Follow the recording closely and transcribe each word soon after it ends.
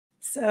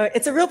So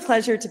it's a real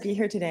pleasure to be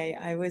here today.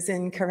 I was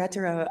in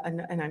Querétaro,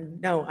 and I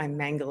know I'm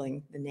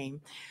mangling the name,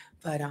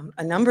 but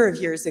a number of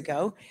years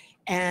ago,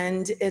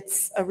 and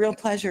it's a real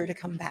pleasure to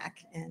come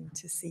back and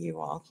to see you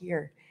all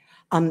here.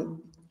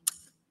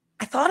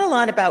 I thought a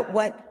lot about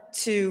what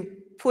to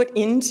put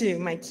into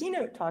my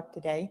keynote talk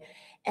today,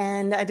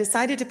 and I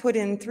decided to put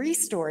in 3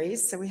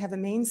 stories. So we have a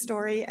main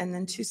story and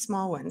then 2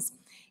 small ones.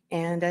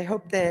 And I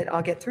hope that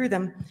I'll get through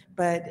them,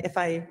 but if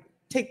I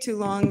take too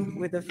long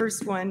with the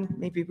first one,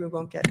 maybe we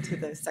won't get to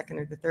the second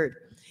or the third.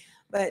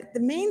 But the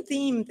main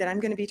theme that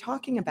I'm going to be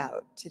talking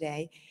about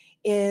today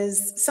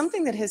is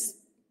something that has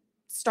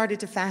started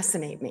to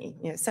fascinate me,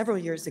 several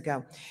years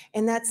ago,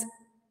 and that's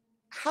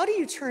how do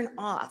you turn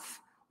off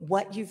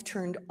what you've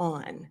turned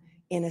on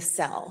in a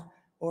cell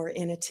or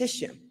in a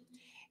tissue?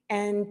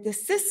 And the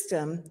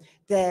system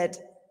that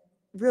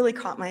really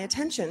caught my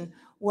attention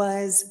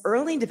was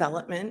early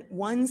development,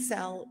 one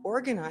cell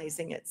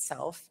organizing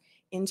itself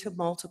into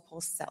multiple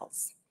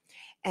cells.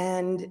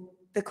 And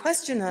the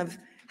question of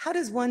how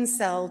does one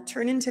cell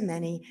turn into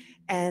many,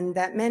 and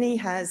that many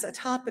has a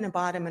top and a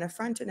bottom and a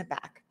front and a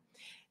back.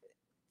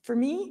 For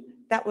me,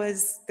 that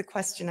was the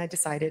question I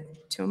decided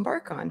to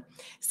embark on.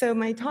 So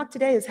my talk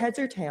today is Heads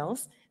or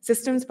Tails,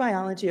 Systems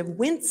Biology of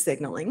Wnt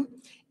Signaling,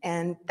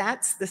 and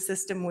that's the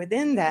system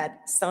within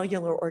that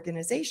cellular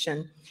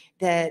organization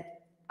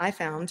that I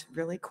found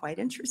really quite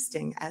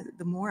interesting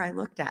the more I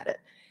looked at it.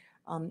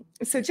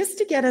 So just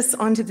to get us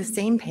onto the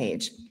same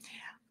page,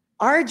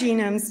 our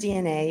genome's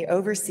DNA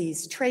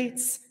oversees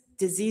traits,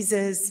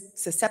 diseases,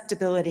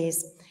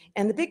 susceptibilities,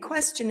 and the big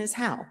question is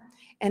how.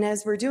 And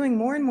as we're doing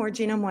more and more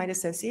genome-wide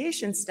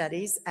association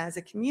studies as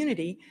a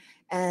community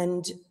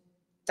and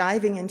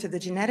diving into the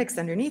genetics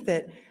underneath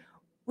it,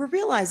 we're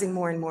realizing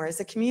more and more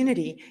as a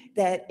community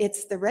that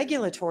it's the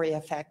regulatory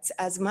effects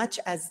as much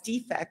as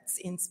defects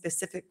in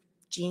specific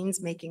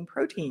genes making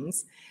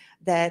proteins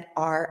that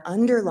are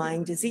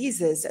underlying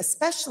diseases,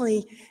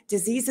 especially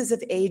diseases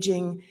of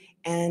aging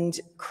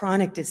and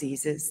chronic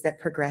diseases that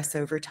progress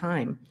over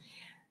time.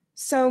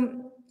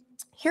 So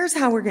here's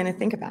how we're going to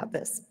think about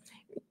this.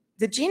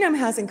 The genome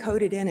has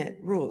encoded in it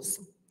rules.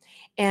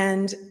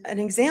 And an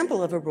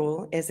example of a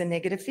rule is a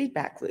negative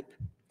feedback loop.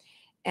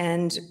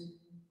 And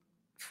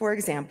for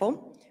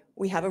example,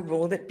 we have a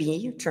rule that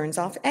B turns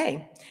off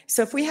A.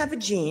 So if we have a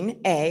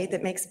gene, A,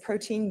 that makes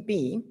protein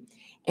B,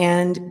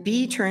 and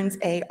B turns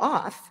A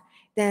off,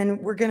 then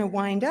we're going to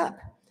wind up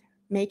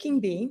making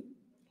B,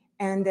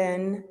 and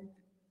then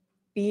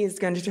B is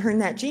going to turn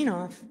that gene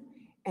off,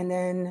 and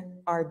then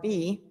our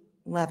B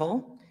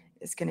level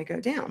is going to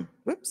go down.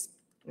 Whoops.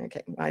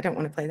 Okay, well, I don't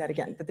want to play that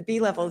again, but the B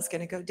level is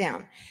going to go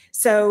down.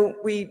 So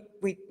we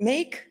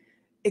make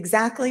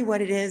exactly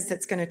what it is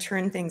that's going to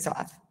turn things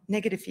off,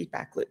 negative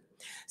feedback loop.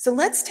 So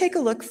let's take a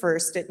look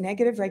first at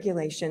negative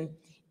regulation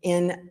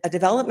in a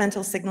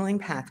developmental signaling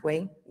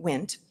pathway,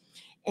 Wnt.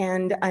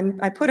 And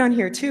I put on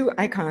here 2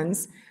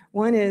 icons.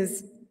 One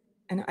is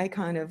an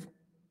icon of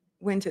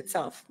Wnt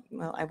itself.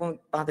 Well, I won't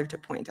bother to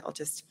point.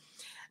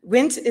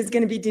 Wnt is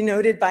going to be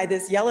denoted by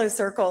this yellow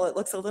circle. It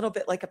looks a little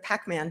bit like a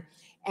Pac-Man.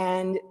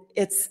 And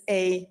it's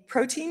a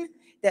protein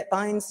that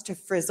binds to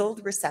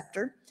frizzled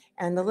receptor.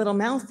 And the little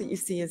mouth that you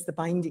see is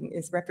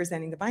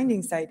representing the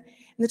binding site.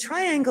 And the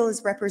triangle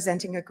is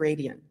representing a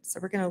gradient. So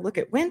we're going to look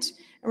at Wnt,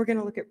 and we're going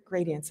to look at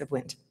gradients of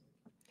Wnt.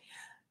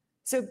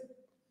 So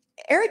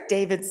Eric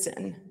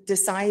Davidson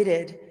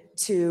decided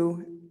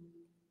to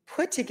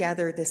put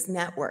together this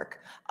network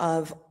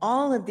of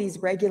all of these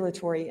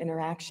regulatory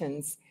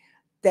interactions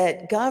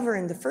that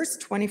govern the first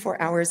 24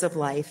 hours of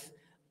life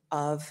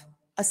of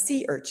a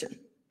sea urchin.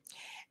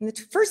 In the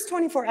first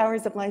 24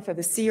 hours of life of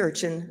a sea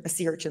urchin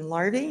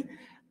larvae,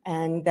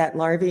 and that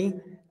larvae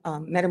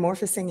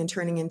metamorphosing and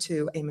turning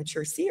into a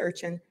mature sea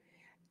urchin,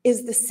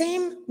 is the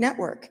same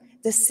network,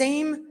 the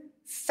same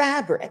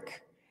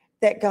fabric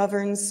that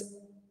governs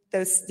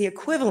the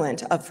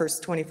equivalent of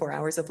first 24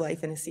 hours of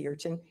life in a sea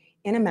urchin,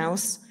 in a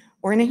mouse,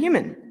 or in a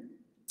human.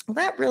 Well,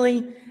 that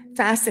really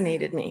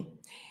fascinated me.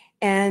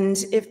 And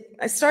if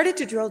I started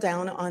to drill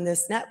down on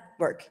this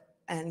network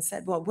and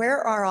said, well,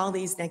 where are all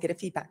these negative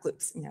feedback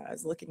loops? I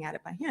was looking at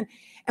it by hand.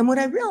 And what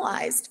I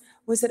realized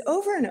was that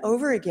over and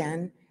over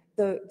again,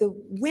 the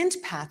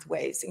Wnt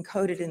pathways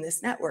encoded in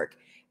this network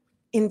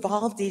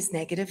involved these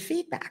negative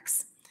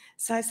feedbacks.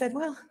 So I said,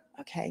 well,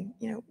 okay,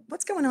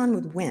 what's going on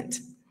with Wnt?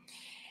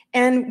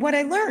 And what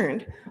I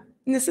learned,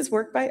 and this is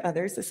work by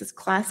others, this is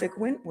classic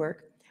Wnt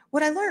work,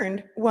 what I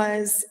learned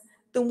was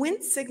the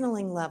Wnt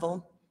signaling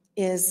level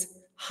is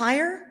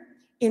higher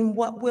in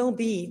what will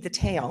be the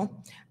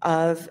tail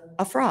of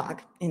a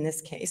frog in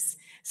this case.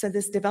 So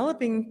this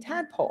developing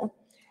tadpole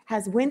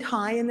has Wnt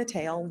high in the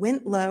tail,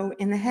 Wnt low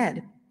in the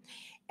head.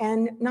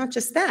 And not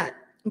just that,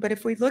 but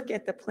if we look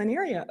at the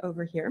planaria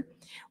over here,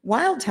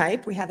 wild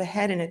type, we have a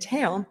head and a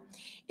tail.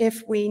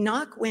 If we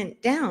knock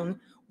Wnt down,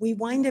 we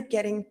wind up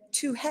getting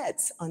 2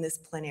 heads on this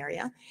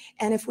planaria.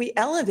 And if we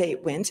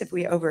elevate Wnt, if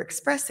we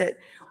overexpress it,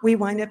 we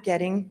wind up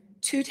getting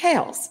 2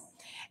 tails.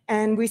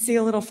 And we see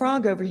a little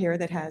frog over here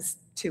that has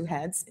 2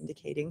 heads,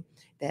 indicating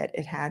that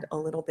it had a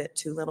little bit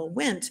too little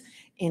Wnt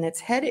in its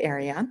head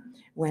area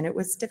when it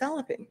was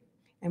developing.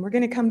 And we're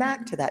going to come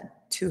back to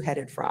that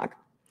two-headed frog.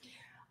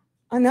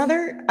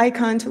 Another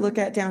icon to look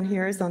at down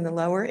here is on the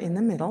lower in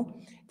the middle.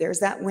 There's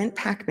that Wnt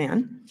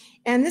Pac-Man.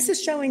 And this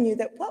is showing you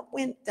that what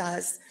Wnt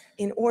does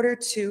in order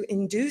to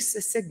induce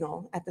a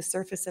signal at the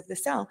surface of the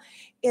cell,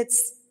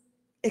 it's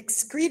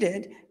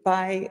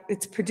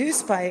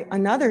produced by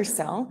another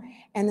cell,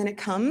 and then it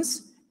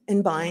comes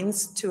and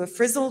binds to a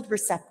frizzled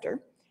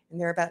receptor. And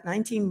there are about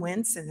 19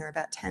 Wnt's and there are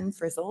about 10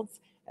 frizzleds,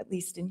 at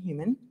least in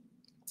human.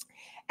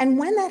 And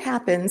when that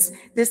happens,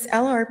 this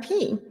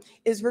LRP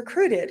is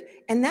recruited,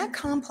 and that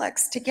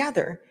complex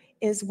together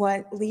is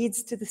what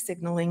leads to the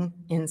signaling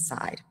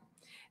inside.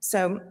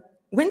 So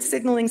Wnt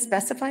signaling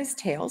specifies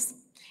tails,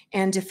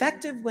 and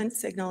defective Wnt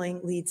signaling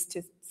leads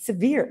to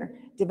severe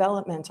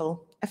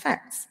developmental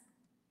effects.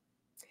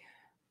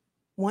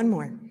 One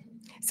more.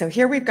 So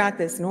here we've got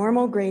this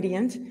normal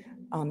gradient,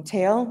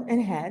 tail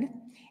and head,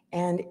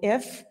 and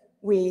if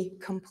we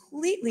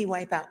completely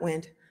wipe out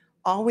Wnt,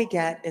 all we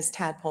get is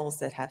tadpoles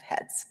that have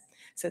heads.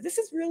 So this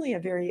is really a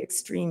very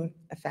extreme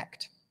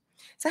effect.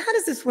 So how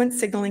does this Wnt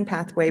signaling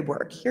pathway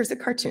work? Here's a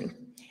cartoon.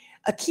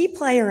 A key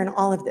player in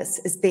all of this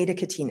is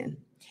beta-catenin.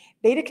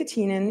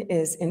 Beta-catenin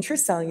is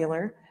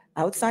intracellular,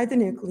 outside the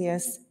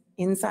nucleus,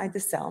 inside the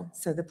cell.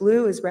 So the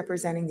blue is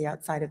representing the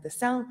outside of the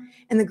cell,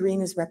 and the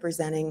green is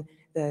representing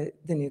the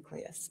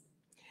nucleus.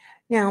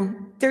 Now,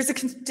 there's a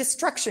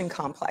destruction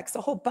complex,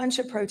 a whole bunch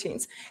of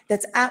proteins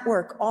that's at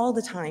work all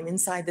the time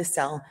inside the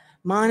cell,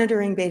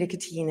 monitoring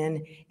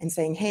beta-catenin and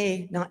saying,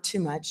 hey, not too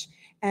much.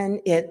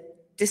 And it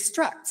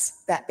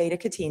destructs that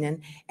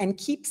beta-catenin and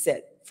keeps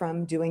it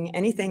from doing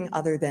anything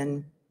other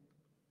than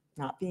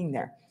not being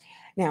there.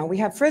 Now, we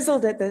have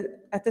frizzled at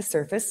the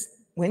surface.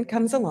 Wnt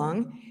comes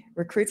along,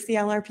 recruits the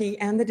LRP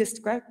and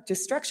the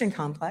destruction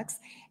complex,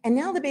 and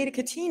now the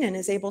beta-catenin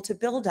is able to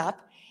build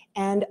up,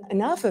 and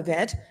enough of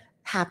it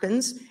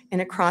happens and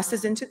it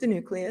crosses into the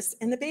nucleus,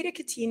 and the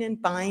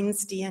beta-catenin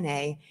binds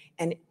DNA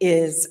and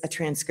is a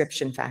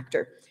transcription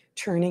factor,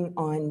 turning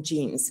on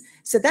genes.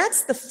 So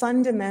that's the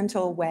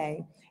fundamental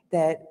way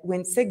that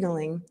Wnt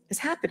signaling is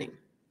happening.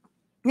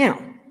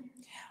 Now,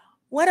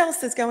 what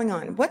else is going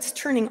on? What's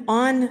turning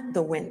on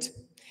the Wnt?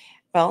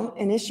 Well,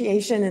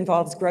 initiation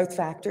involves growth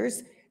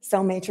factors,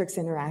 cell matrix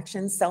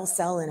interactions,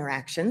 cell-cell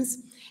interactions,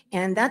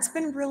 and that's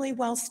been really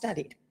well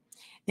studied.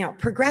 Now,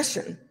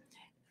 progression.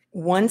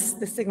 Once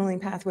the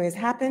signaling pathway has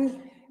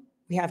happened,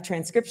 we have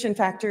transcription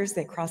factors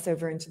that cross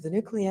over into the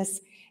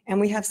nucleus, and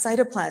we have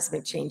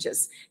cytoplasmic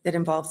changes that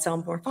involve cell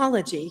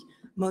morphology,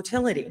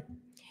 motility.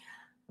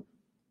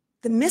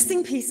 The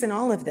missing piece in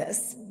all of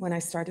this, when I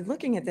started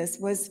looking at this,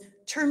 was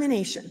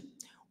termination.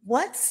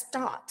 What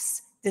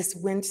stops this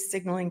Wnt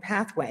signaling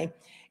pathway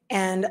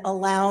and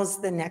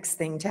allows the next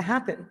thing to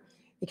happen?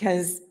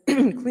 Because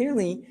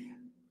clearly,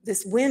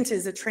 this Wnt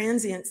is a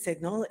transient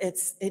signal.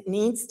 It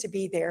needs to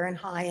be there and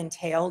high and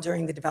tail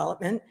during the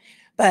development,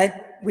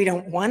 but we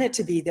don't want it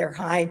to be there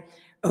high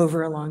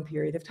over a long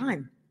period of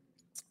time.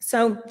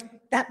 So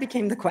that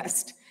became the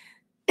quest,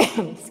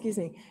 excuse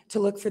me, to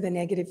look for the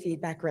negative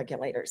feedback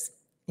regulators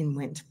in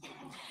Wnt.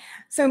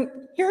 So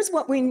here's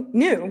what we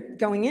knew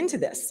going into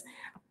this.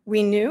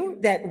 We knew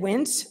that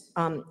Wnt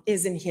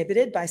is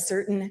inhibited by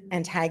certain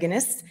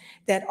antagonists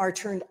that are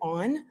turned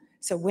on.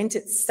 So Wnt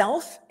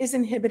itself is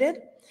inhibited.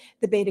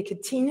 The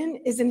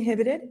beta-catenin is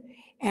inhibited,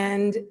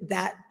 and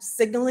that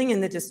signaling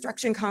in the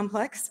destruction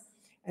complex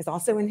is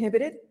also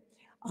inhibited.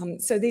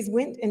 So these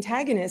Wnt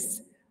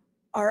antagonists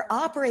are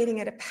operating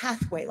at a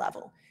pathway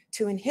level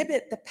to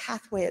inhibit the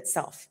pathway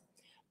itself.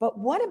 But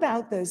what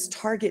about those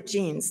target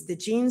genes, the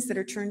genes that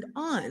are turned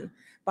on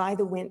by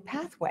the Wnt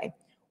pathway?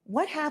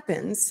 What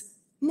happens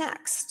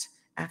next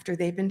after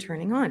they've been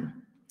turning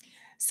on?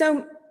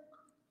 So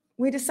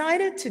we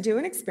decided to do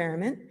an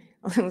experiment.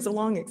 It was a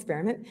long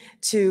experiment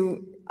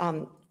to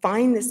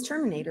find this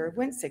terminator of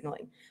Wnt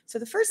signaling. So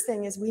the first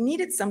thing is we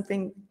needed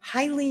something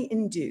highly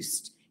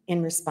induced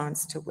in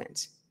response to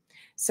Wnt.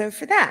 So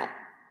for that,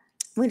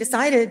 we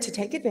decided to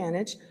take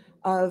advantage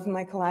of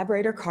my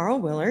collaborator, Carl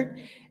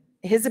Willard,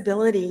 his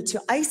ability to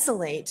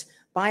isolate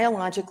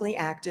biologically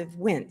active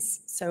Wnts.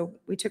 So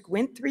we took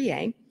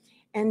Wnt3A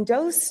and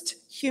dosed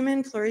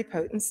human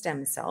pluripotent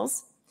stem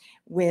cells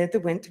with the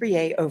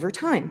Wnt3A over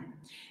time.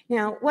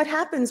 Now, what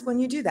happens when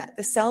you do that?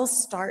 The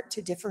cells start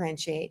to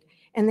differentiate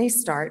and they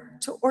start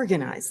to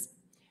organize.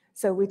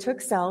 So we took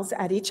cells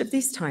at each of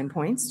these time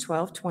points,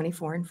 12,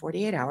 24, and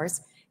 48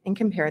 hours, and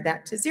compared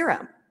that to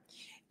 0,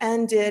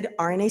 and did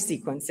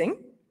RNA sequencing.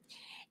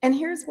 And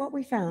here's what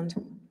we found.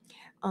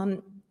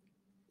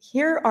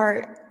 Here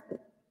are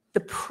the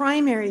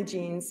primary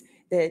genes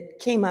that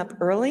came up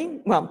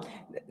early. Well,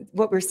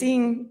 what we're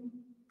seeing,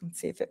 let's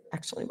see if it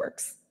actually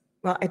works.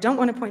 Well, I don't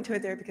want to point to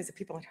it there because the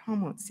people at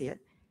home won't see it,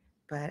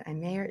 but I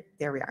may,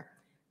 there we are.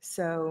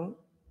 So,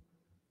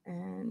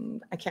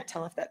 and I can't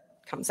tell if that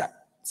comes up.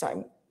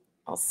 So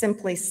I'll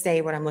simply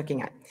say what I'm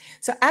looking at.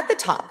 So at the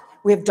top,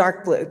 we have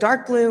dark blue.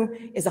 Dark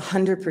blue is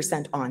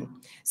 100%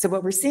 on. So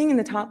what we're seeing in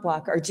the top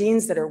block are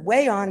genes that are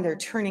way on, they're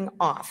turning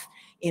off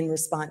in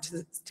response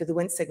to the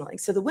Wnt signaling.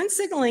 So the Wnt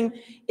signaling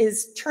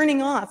is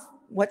turning off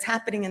what's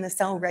happening in the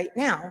cell right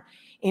now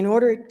in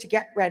order to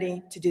get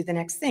ready to do the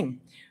next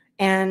thing.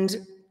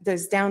 And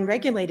those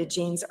downregulated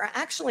genes are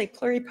actually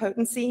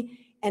pluripotency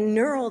and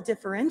neural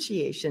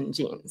differentiation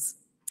genes.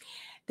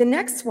 The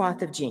next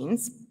swath of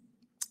genes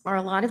are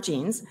a lot of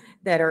genes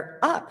that are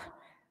up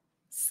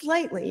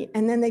slightly,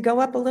 and then they go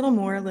up a little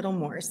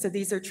more. So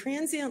these are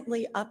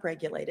transiently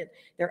upregulated.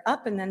 They're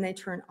up and then they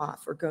turn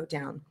off or go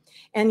down.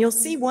 And you'll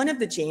see one of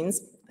the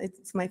genes,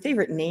 it's my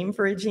favorite name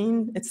for a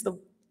gene, it's the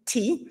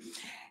T,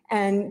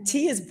 and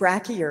T is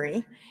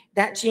brachyury.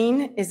 That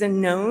gene is a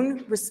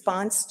known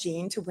response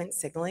gene to Wnt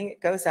signaling.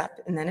 It goes up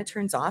and then it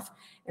turns off,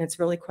 and it's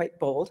really quite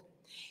bold.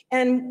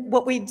 And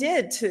what we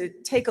did to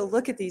take a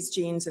look at these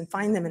genes and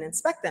find them and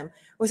inspect them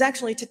was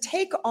actually to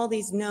take all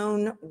these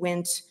known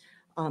Wnt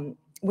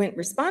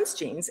response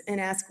genes and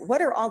ask,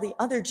 what are all the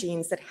other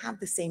genes that have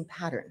the same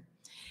pattern?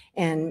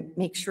 And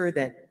make sure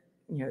that,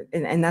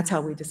 and that's how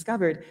we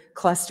discovered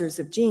clusters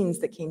of genes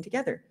that came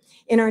together.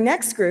 In our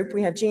next group,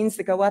 we have genes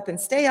that go up and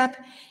stay up.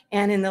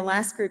 And in the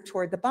last group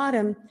toward the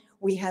bottom,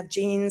 we have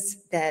genes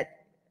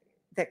that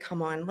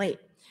come on late.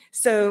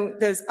 So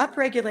those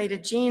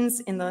upregulated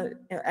genes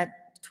at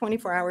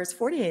 24 hours,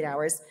 48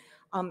 hours,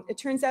 it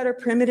turns out are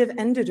primitive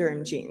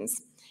endoderm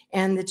genes.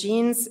 And the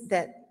genes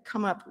that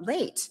come up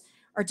late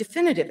are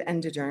definitive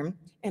endoderm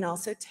and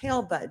also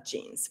tail bud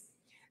genes.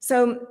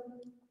 So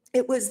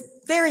it was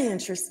very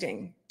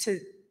interesting to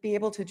be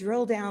able to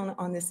drill down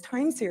on this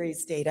time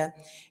series data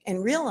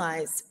and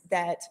realize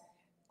that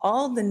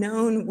all the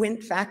known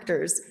Wnt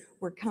factors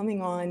were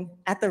coming on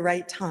at the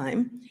right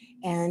time,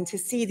 and to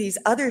see these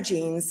other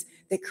genes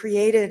that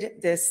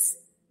created this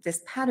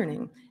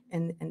patterning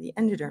in the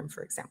endoderm,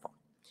 for example.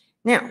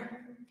 Now,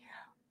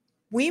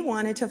 we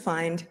wanted to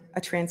find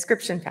a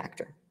transcription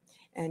factor.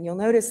 And you'll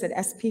notice that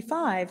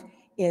SP5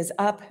 is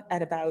up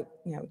at about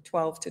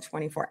 12 to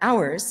 24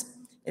 hours.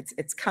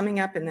 It's coming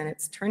up and then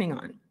it's turning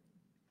on.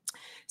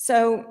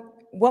 So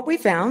what we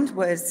found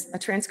was a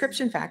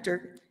transcription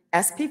factor,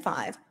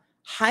 SP5,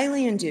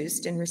 highly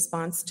induced in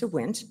response to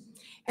Wnt.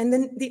 And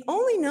then the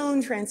only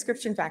known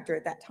transcription factor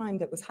at that time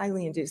that was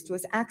highly induced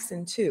was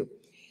axin-2.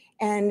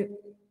 And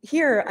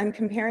here I'm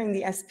comparing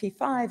the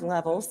SP5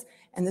 levels,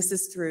 and this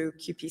is through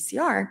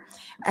qPCR,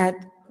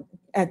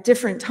 at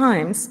different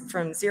times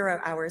from 0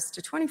 hours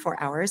to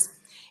 24 hours.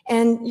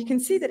 And you can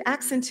see that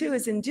axin-2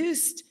 is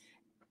induced,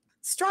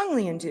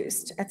 strongly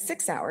induced at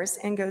 6 hours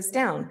and goes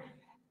down.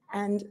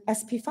 And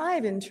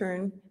SP5 in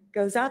turn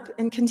goes up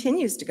and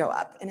continues to go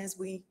up. And as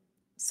we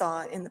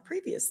saw in the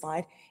previous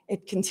slide,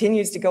 it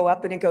continues to go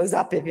up and it goes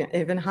up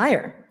even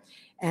higher.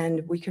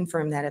 And we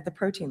confirm that at the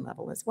protein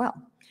level as well.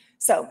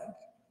 So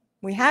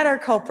we had our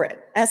culprit,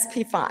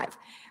 SP5.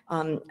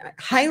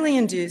 Highly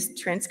induced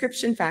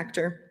transcription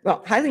factor,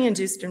 well, highly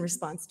induced in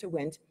response to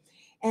Wnt.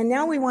 And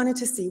now we wanted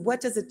to see, what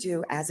does it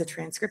do as a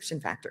transcription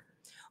factor?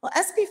 Well,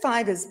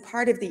 SP5 is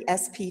part of the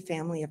SP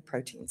family of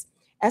proteins.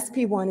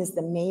 SP1 is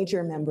the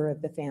major member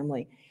of the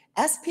family.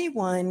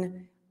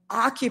 SP1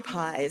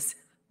 occupies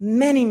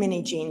many,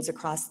 many genes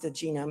across the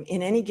genome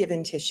in any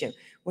given tissue.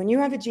 When you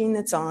have a gene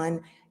that's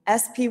on,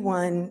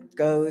 SP1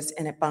 goes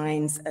and it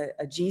binds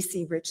a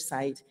GC-rich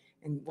site,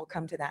 and we'll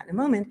come to that in a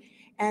moment,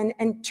 and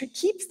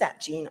keeps that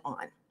gene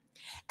on.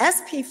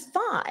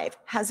 SP5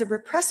 has a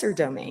repressor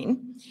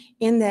domain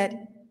in that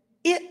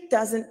it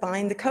doesn't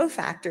bind the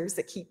cofactors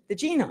that keep the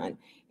gene on.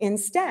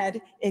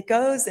 Instead, it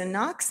goes and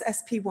knocks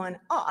SP1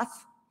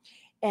 off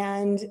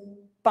and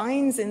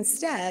binds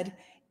instead,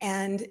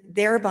 and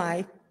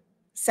thereby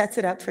sets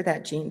it up for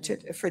that gene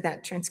for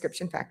that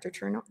transcription factor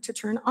to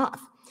turn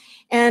off.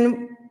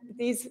 And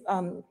these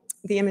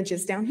the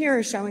images down here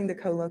are showing the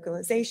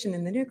co-localization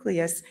in the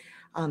nucleus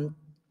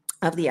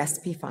of the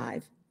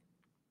SP5.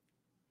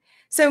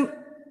 So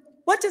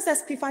what does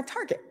SP5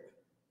 target?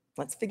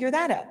 Let's figure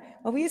that out.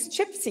 Well, we use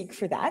ChIP-seq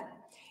for that.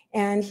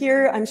 And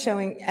here I'm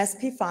showing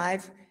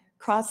SP5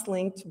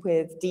 cross-linked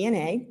with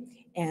DNA,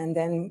 and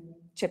then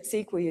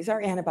ChIP-seq, we use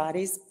our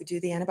antibodies, we do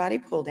the antibody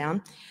pull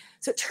down.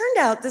 So it turned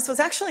out this was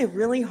actually a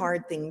really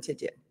hard thing to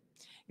do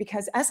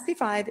because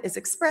SP5 is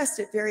expressed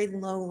at very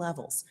low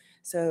levels.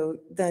 So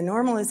the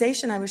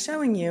normalization I was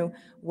showing you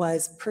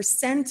was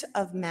 %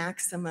 of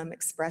maximum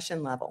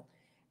expression level.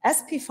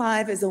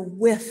 SP5 is a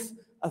whiff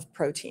of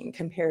protein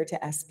compared to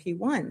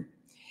SP1.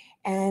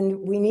 And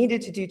we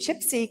needed to do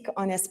ChIP-seq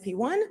on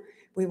SP1.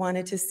 We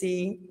wanted to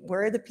see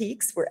where are the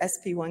peaks where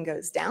SP1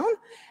 goes down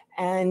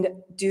and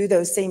do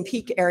those same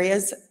peak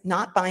areas,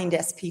 not bind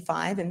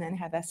SP5 and then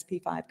have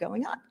SP5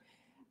 going up.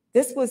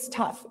 This was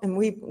tough, and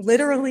we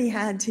literally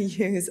had to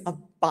use a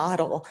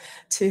bottle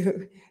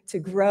to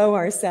grow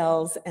our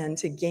cells and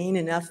to gain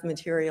enough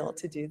material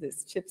to do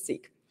this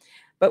ChIP-seq.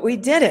 But we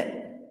did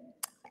it.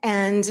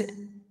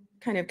 And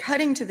kind of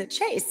cutting to the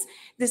chase,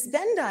 this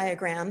Venn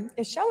diagram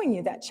is showing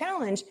you that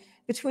challenge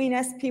between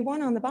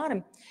SP1 on the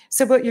bottom.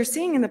 So what you're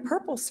seeing in the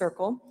purple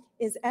circle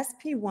is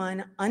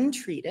SP1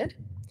 untreated,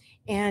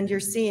 and you're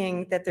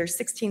seeing that there's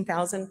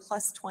 16,000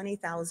 plus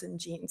 20,000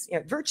 genes. You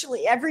know,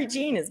 virtually every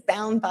gene is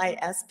bound by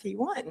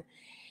SP1.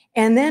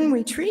 And then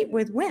we treat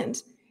with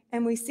Wnt,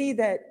 and we see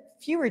that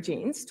fewer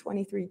genes,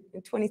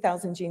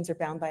 20,000 genes are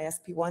bound by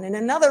SP1, and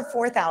another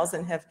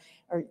 4,000 have,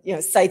 or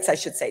sites, I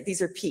should say,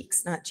 these are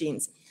peaks, not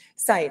genes,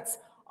 sites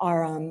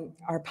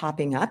are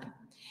popping up.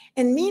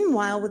 And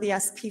meanwhile, with the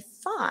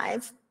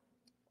SP5,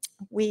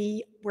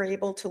 we were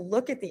able to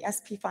look at the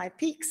SP5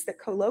 peaks that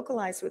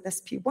co-localize with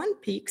SP1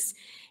 peaks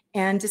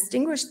and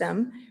distinguish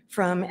them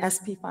from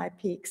SP5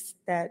 peaks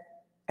that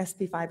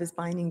SP5 is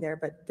binding there,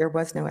 but there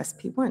was no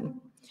SP1.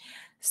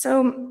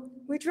 So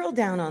we drilled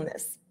down on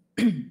this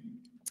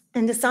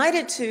and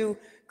decided to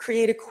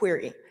create a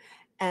query.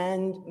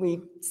 And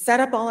we set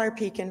up all our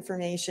peak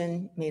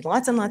information, made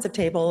lots and lots of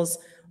tables,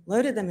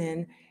 loaded them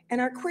in, and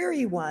our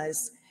query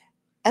was,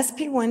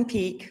 SP1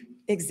 peak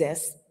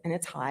exists and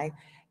it's high.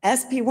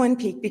 SP1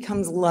 peak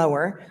becomes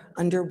lower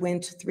under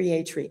Wnt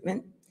 3A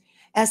treatment.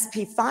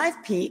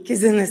 SP5 peak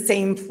is in the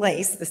same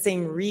place, the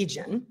same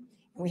region.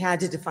 We had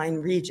to define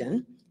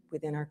region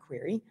within our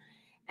query.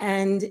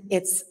 And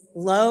it's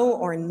low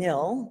or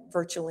nil,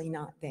 virtually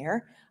not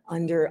there,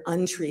 under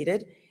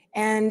untreated,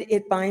 and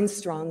it binds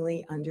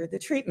strongly under the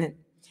treatment.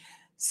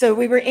 So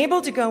we were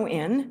able to go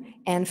in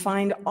and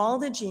find all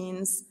the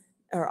genes,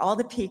 or all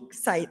the peak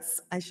sites,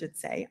 I should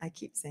say, I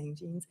keep saying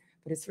genes,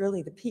 but it's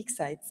really the peak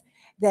sites,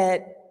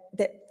 that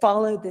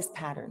followed this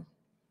pattern.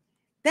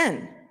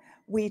 Then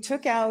we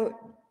took out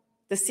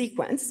the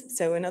sequence,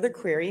 so another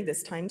query,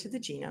 this time to the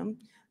genome,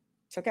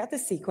 took out the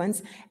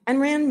sequence and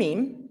ran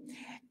meme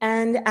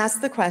and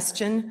asked the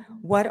question,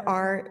 what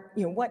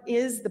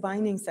is the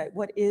binding site?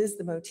 What is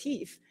the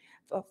motif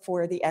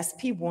for the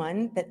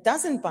SP1 that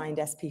doesn't bind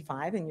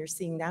SP5, and you're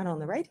seeing that on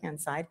the right-hand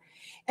side,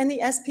 and the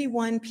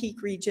SP1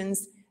 peak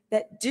regions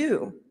that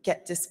do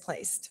get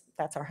displaced,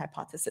 that's our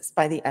hypothesis,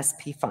 by the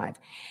SP5.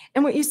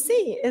 And what you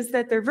see is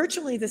that they're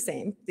virtually the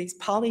same, these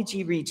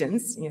poly-G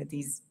regions,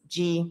 these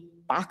G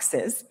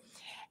boxes,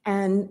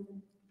 and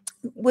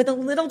with a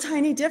little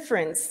tiny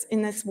difference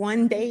in this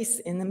one base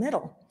in the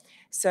middle.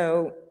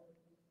 So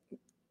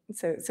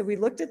we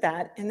looked at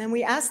that, and then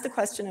we asked the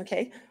question,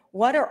 okay,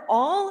 what are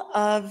all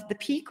of the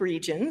peak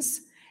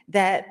regions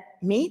that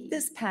meet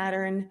this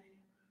pattern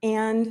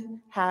and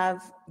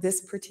have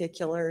this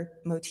particular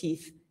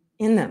motif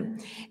in them?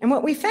 And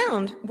what we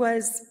found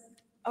was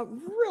a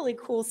really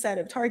cool set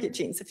of target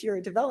genes. If you're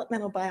a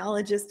developmental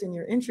biologist and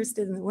you're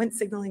interested in the Wnt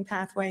signaling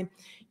pathway,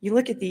 you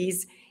look at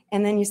these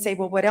and then you say,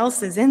 well, what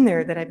else is in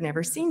there that I've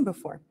never seen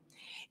before?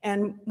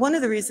 And one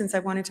of the reasons I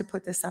wanted to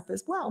put this up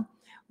as well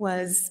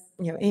was,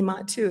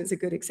 AMOT2 is a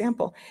good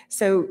example.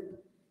 So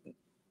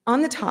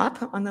on the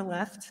top, on the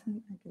left,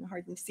 I can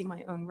hardly see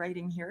my own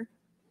writing here.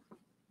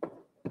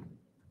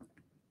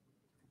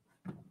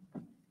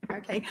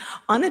 Okay,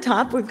 on the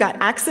top, we've got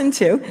axon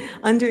 2.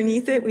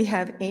 Underneath it, we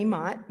have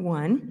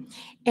AMOT1.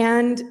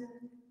 And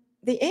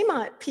the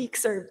AMOT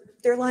peaks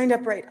they're lined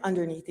up right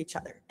underneath each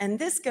other. And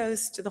this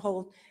goes to the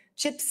whole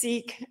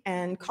ChIP-seq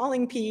and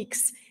calling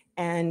peaks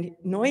and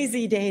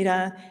noisy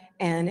data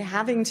and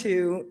having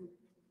to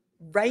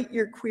write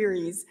your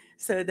queries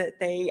so that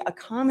they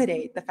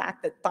accommodate the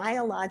fact that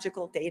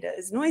biological data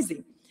is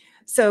noisy.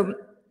 So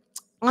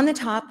on the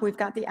top, we've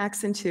got the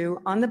axon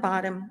 2. On the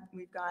bottom,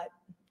 we've got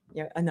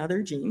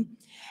another gene,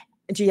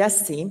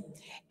 GSC.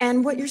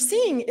 And what you're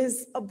seeing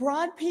is a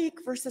broad peak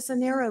versus a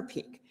narrow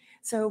peak.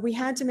 So we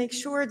had to make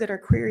sure that our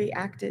query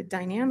acted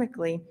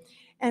dynamically.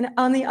 And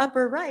on the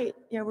upper right,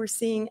 we're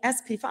seeing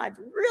SP5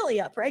 really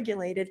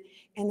upregulated,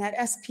 and that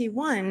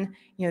SP1,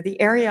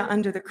 the area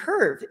under the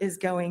curve is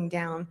going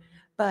down,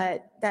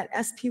 but that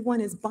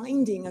SP1 is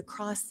binding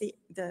across the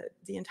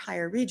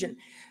entire region.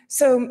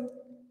 So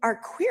our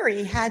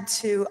query had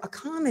to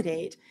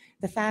accommodate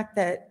the fact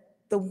that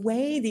the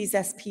way these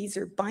SPs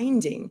are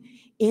binding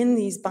in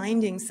these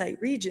binding site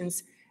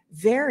regions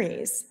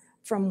varies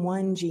from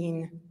one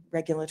gene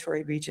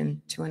regulatory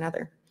region to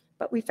another,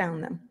 but we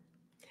found them.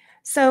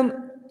 So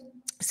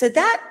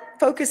that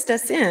focused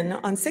us in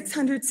on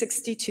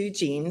 662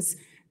 genes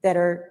that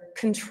are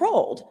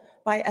controlled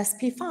by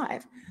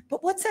SP5.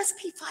 But what's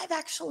SP5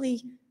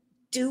 actually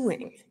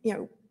doing?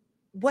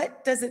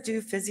 What does it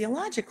do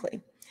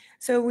physiologically?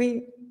 So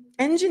we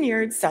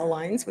engineered cell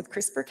lines with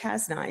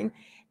CRISPR-Cas9,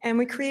 and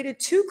we created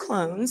 2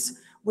 clones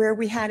where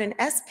we had an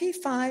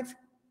SP5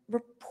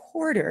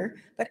 reporter,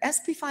 but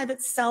SP5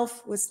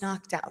 itself was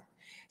knocked out.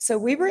 So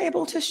we were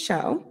able to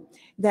show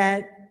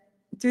that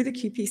through the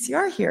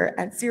qPCR here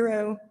at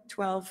 0,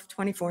 12,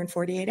 24, and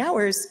 48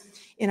 hours,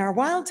 in our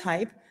wild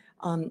type,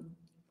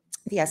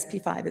 the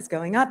SP5 is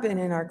going up, and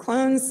in our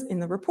clones, in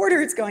the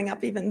reporter, it's going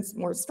up even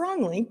more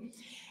strongly.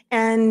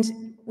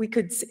 And we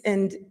could,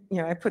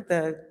 I put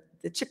the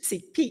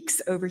ChIP-seq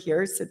peaks over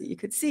here so that you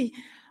could see.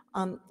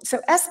 So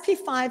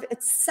SP5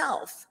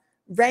 itself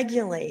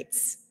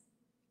regulates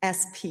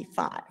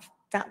SP5.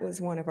 That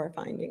was one of our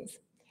findings.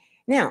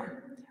 Now,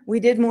 we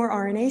did more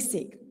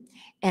RNA-seq.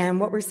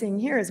 And what we're seeing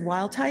here is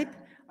wild type,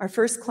 our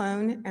first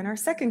clone, and our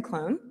second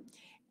clone.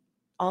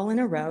 all in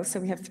a row.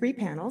 So we have 3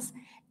 panels,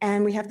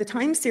 and we have the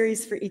time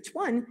series for each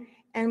one.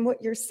 And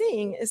what you're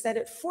seeing is that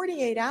at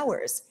 48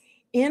 hours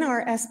in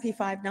our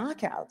SP5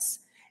 knockouts,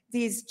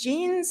 these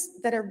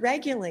genes that are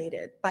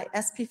regulated by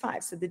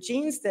SP5, so the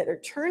genes that are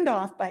turned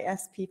off by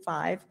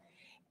SP5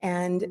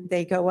 and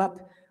they go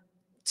up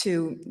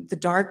to the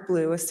dark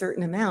blue a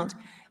certain amount,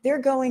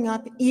 they're going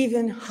up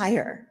even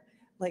higher,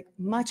 like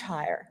much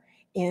higher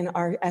in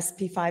our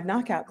SP5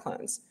 knockout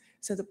clones.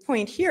 So the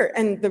point here,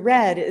 and the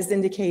red is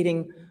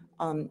indicating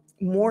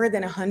more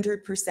than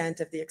 100%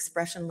 of the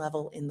expression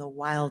level in the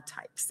wild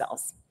type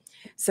cells.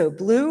 So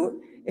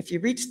blue, if you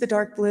reach the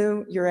dark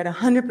blue, you're at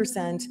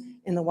 100%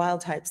 in the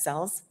wild type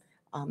cells,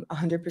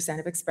 100%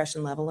 of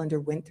expression level under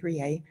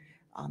Wnt3A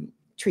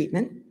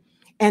treatment.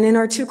 And in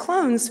our 2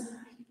 clones,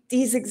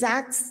 these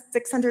exact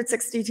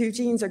 662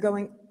 genes are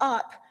going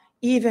up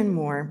even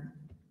more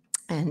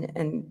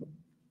and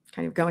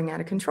kind of going out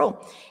of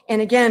control.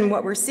 And again,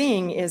 what we're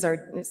seeing is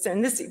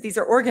these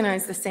are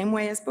organized the same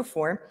way as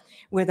before,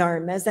 with our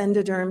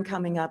mesendoderm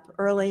coming up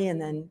early and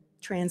then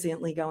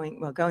transiently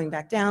going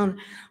back down,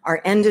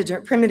 our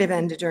primitive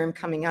endoderm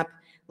coming up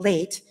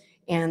late,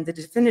 and the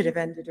definitive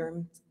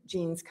endoderm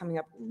genes coming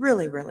up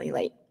really, really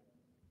late.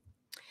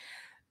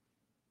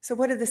 So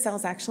what do the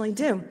cells actually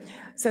do?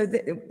 So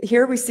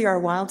here we see our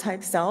wild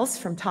type cells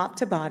from top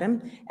to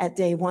bottom at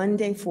day 1,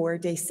 day 4,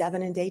 day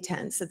 7, and day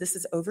 10. So this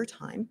is over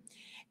time.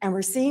 And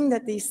we're seeing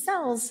that these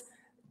cells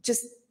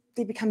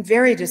they become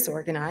very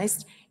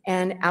disorganized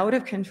and out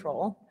of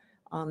control,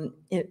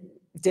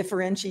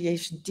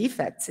 differentiation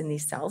defects in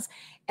these cells.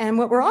 And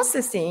what we're also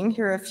seeing,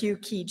 here are a few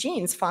key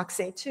genes,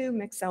 FOXA2,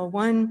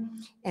 MYXL1,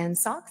 and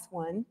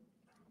SOX1.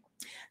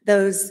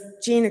 Those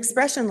gene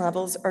expression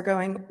levels are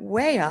going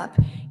way up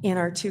in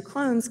our 2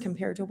 clones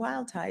compared to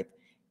wild type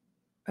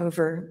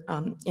over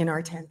in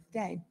our 10th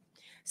day.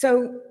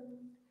 So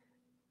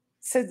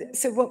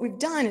what we've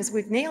done is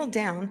we've nailed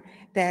down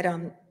that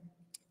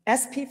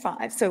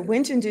SP5, so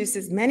Wnt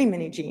induces many,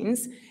 many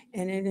genes,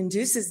 and it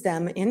induces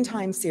them in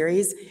time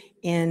series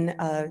in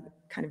a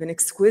kind of an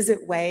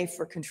exquisite way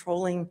for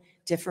controlling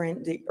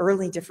the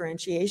early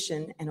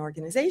differentiation and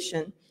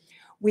organization.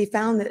 We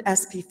found that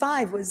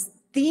SP5 was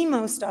the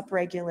most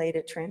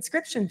upregulated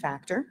transcription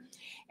factor,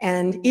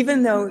 and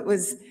even though it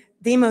was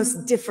the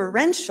most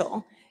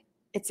differential,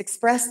 it's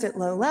expressed at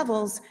low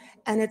levels,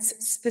 and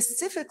it's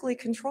specifically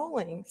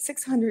controlling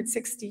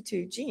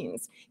 662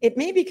 genes. It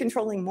may be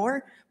controlling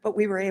more, but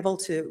we were able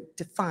to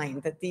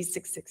define that these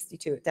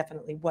 662, it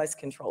definitely was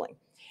controlling.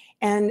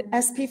 And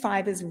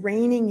SP5 is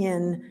reining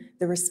in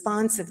the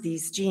response of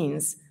these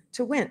genes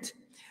to Wnt.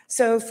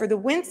 So for the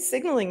Wnt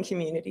signaling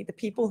community, the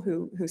people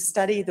who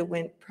study the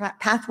Wnt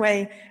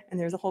pathway, and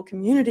there's a whole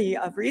community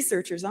of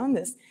researchers on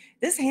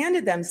this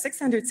handed them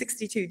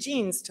 662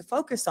 genes to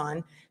focus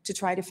on to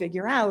try to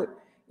figure out,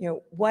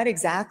 what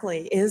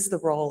exactly is the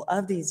role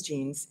of these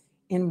genes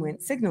in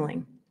Wnt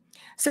signaling.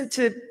 So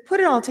to put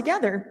it all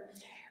together,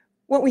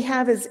 what we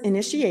have is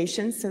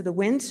initiation. So the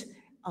Wnt,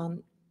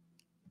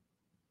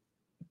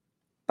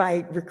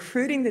 by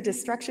recruiting the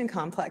destruction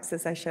complex,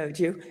 as I showed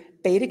you,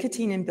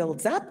 beta-catenin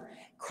builds up,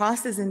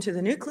 crosses into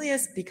the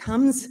nucleus,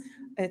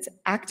 it's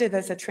active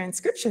as a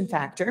transcription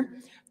factor.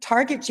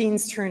 Target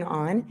genes turn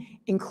on,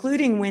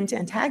 including Wnt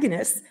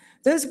antagonists.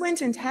 Those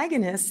Wnt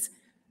antagonists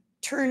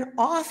turn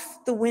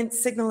off the Wnt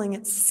signaling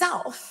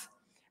itself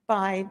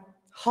by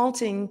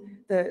halting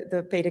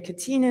the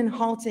beta-catenin,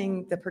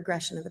 halting the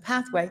progression of the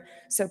pathway.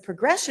 So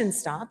progression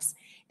stops,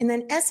 and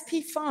then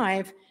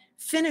SP5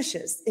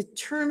 finishes. It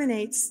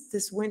terminates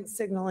this Wnt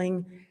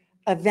signaling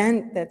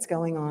event that's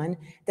going on,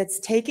 that's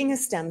taking a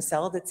stem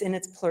cell that's in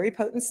its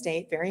pluripotent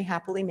state, very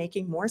happily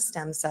making more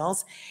stem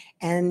cells,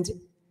 and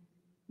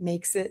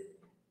makes it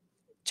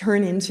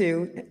turn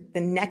into the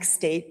next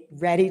state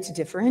ready to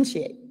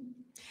differentiate.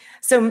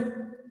 So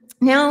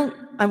now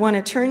I want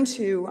to turn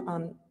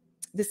to,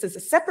 this is a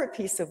separate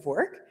piece of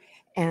work,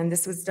 and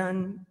this was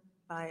done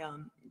by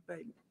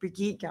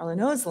Brigitte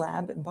Galineau's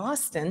lab in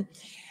Boston.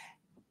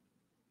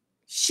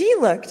 She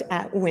looked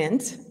at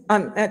Wnt,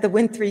 at the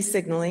Wnt3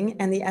 signaling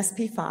and the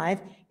SP5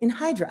 in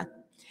Hydra.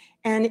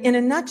 And in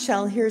a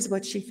nutshell, here's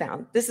what she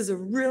found. This is a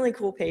really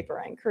cool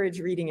paper. I encourage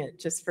reading it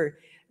just for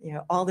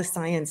all the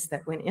science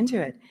that went into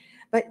it.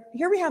 But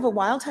here we have a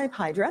wild type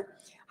Hydra.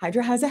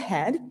 Hydra has a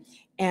head,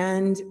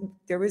 and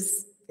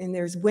there's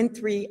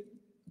Wnt3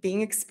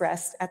 being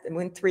expressed at the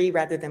Wnt3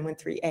 rather than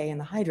Wnt3A in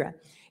the Hydra,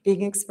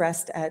 being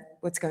expressed at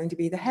what's going to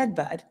be the head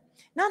bud.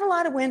 Not a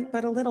lot of Wnt,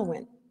 but a little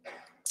Wnt.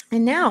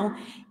 And now,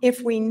 if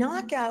she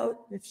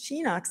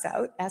knocks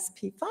out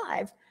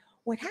SP5,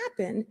 what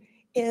happened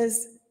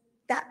is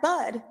that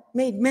bud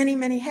made many,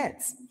 many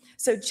heads.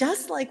 So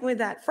just like with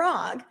that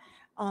frog,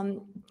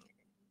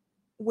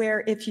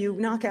 where if you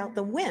knock out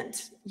the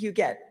Wnt, you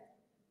get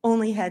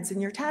only heads in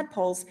your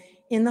tadpoles,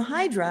 in the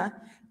Hydra,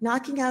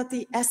 knocking out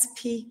the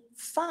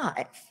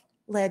SP5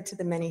 led to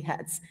the many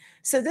heads.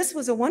 So this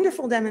was a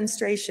wonderful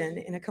demonstration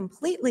in a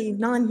completely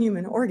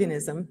non-human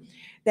organism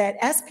that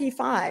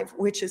SP5,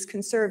 which is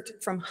conserved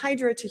from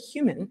Hydra to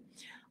human,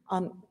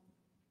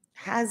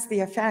 has the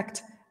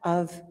effect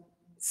of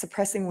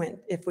suppressing Wnt.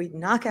 If we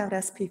knock out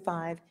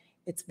SP5,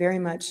 it's very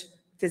much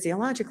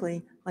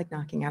physiologically like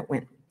knocking out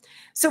Wnt.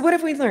 So what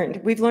have we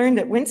learned? We've learned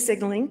that Wnt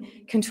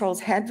signaling controls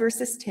head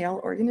versus tail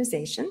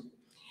organization.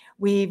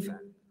 We've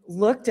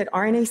looked at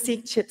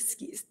RNA-seq,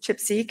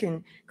 ChIP-seq,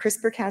 and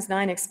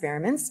CRISPR-Cas9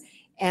 experiments,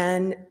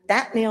 and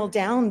that nailed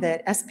down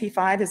that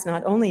SP5 is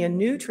not only a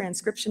new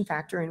transcription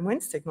factor in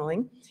Wnt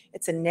signaling,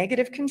 it's a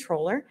negative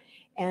controller,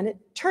 and it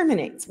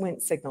terminates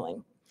Wnt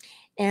signaling.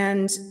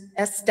 And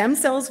stem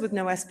cells with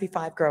no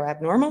SP5 grow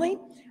abnormally.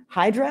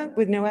 Hydra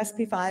with no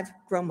SP5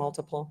 grow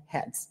multiple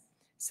heads.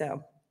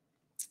 So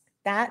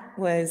that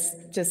was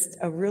just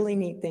a really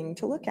neat thing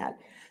to look at.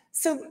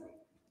 So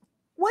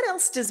what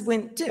else does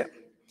Wnt do?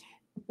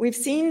 We've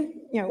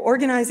seen,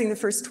 organizing the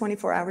first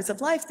 24 hours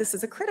of life, this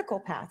is a critical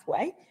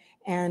pathway,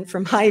 and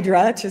from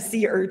Hydra to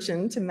sea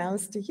urchin to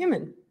mouse to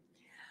human.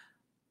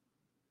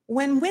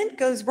 When Wnt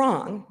goes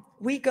wrong,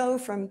 we go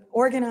from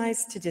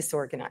organized to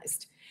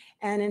disorganized.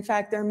 And in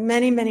fact, there are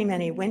many, many,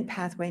 many Wnt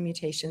pathway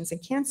mutations in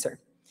cancer.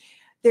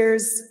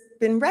 There's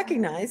been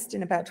recognized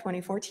in about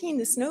 2014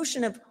 this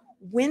notion of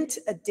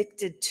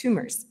Wnt-addicted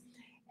tumors.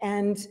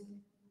 And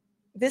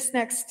this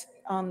next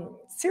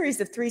series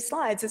of 3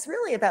 slides is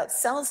really about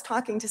cells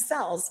talking to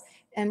cells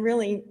and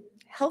really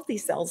healthy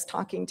cells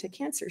talking to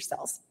cancer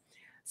cells.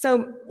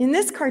 So in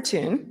this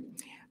cartoon,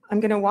 I'm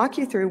going to walk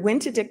you through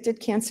Wnt-addicted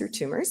cancer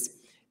tumors.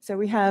 So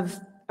we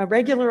have a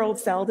regular old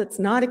cell that's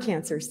not a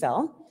cancer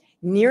cell.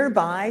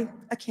 Nearby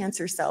a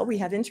cancer cell, we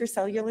have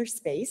intercellular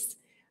space,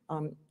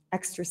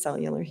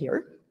 extracellular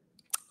here.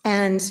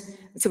 And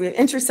so we have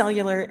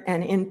intracellular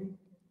and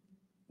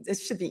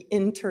this should be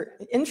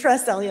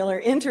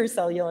intracellular,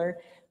 intercellular,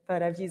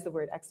 but I've used the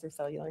word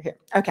extracellular here.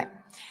 Okay,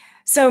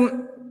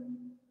 so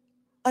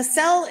a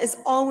cell is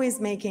always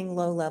making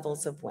low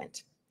levels of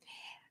Wnt.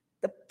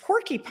 The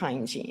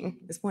porcupine gene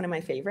is one of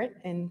my favorite,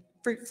 and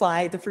fruit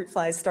fly, the fruit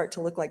flies start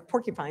to look like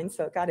porcupines,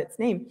 so it got its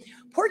name.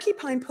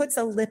 Porcupine puts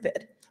a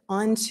lipid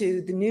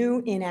onto the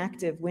new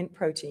inactive Wnt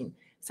protein.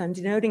 So I'm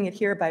denoting it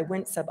here by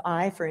Wnt sub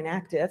I for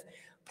inactive.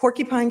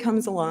 Porcupine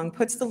comes along,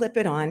 puts the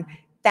lipid on,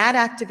 that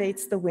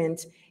activates the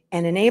Wnt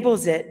and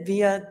enables it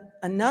via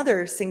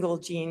another single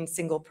gene,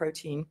 single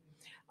protein,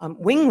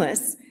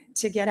 wingless,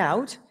 to get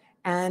out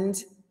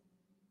and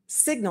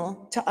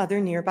signal to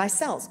other nearby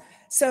cells.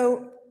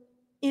 So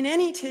in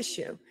any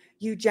tissue,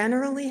 you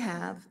generally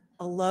have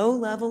a low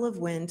level of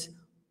Wnt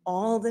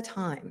all the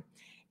time.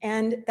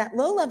 And that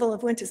low level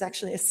of Wnt is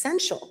actually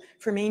essential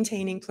for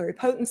maintaining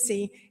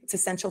pluripotency. It's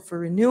essential for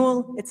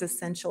renewal. It's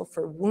essential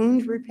for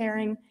wound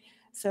repairing.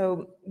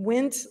 So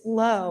Wnt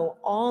low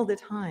all the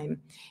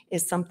time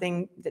is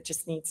something that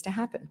just needs to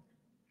happen.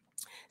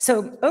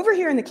 So over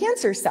here in the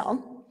cancer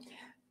cell,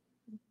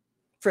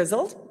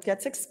 frizzled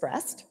gets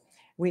expressed.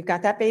 We've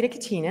got that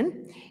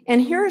beta-catenin.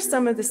 And here are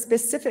some of the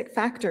specific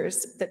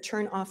factors that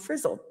turn off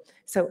frizzled.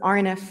 So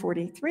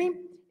RNF43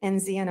 and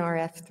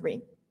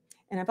ZNRF3.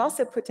 And I've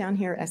also put down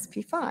here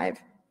SP5,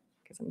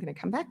 because I'm going to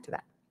come back to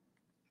that.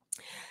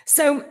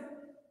 So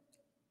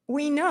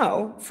we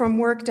know from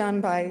work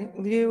done by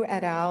Liu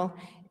et al.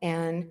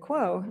 And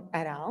Kuo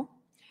et al.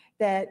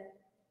 That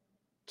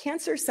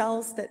cancer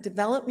cells that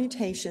develop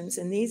mutations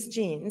in these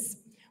genes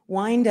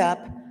wind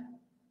up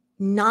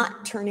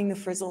not turning the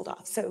frizzled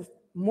off. So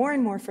more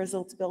and more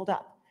frizzleds build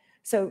up.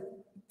 So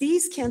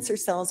these cancer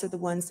cells are the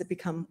ones that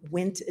become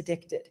Wnt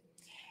addicted.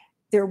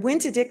 They're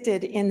Wnt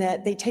addicted in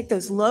that they take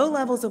those low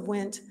levels of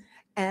Wnt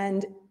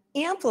and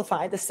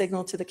amplify the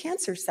signal to the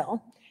cancer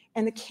cell,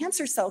 and the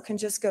cancer cell can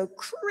just go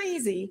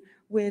crazy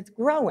with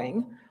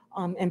growing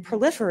and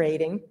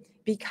proliferating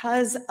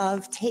because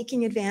of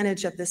taking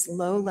advantage of this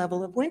low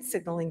level of Wnt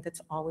signaling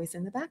that's always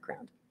in the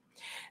background.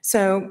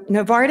 So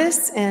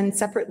Novartis and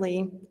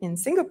separately in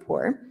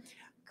Singapore,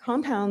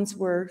 compounds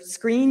were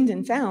screened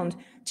and found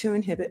to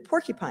inhibit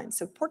porcupine.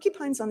 So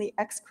porcupine's on the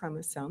X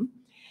chromosome,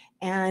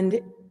 and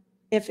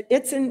if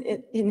it's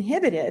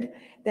inhibited,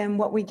 then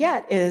what we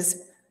get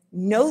is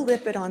no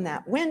lipid on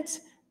that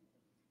Wnt.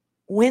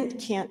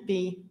 Wnt can't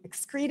be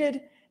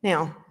excreted.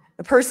 Now,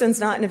 the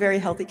person's not in a very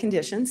healthy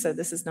condition, so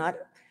this is not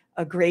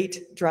a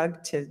great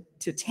drug to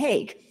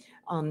take,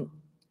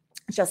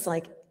 just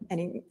like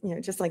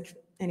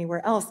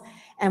anywhere else.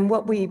 And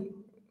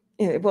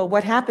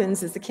what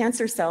happens is the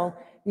cancer cell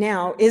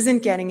now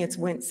isn't getting its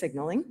Wnt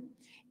signaling,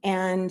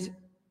 and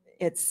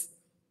it's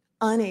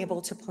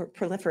unable to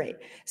proliferate.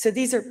 So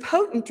these are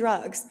potent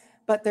drugs,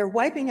 but they're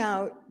wiping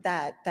out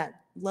that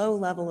low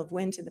level of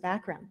Wnt in the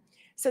background.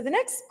 So the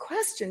next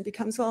question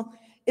becomes, well,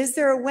 is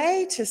there a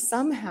way to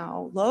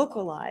somehow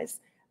localize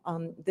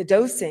the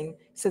dosing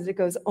so that it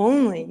goes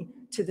only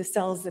to the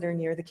cells that are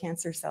near the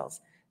cancer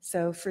cells?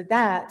 So for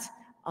that,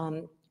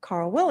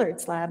 Carl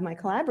Willard's lab, my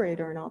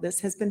collaborator in all this,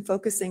 has been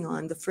focusing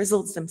on the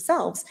frizzleds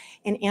themselves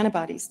and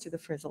antibodies to the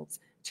frizzleds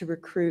to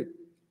recruit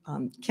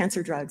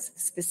cancer drugs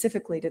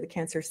specifically to the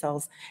cancer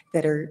cells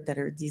that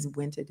are these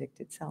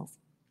Wnt-addicted cells.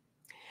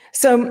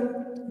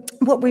 So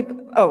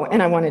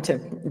and I wanted to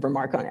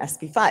remark on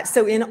SP5.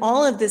 So in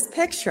all of this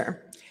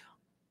picture,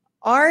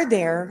 are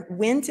there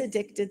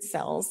Wnt-addicted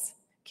cells,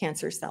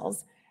 cancer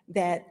cells,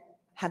 that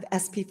have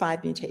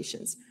SP5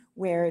 mutations,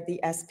 where the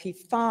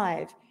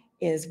SP5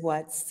 is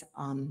what's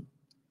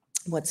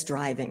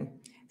driving.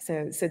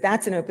 So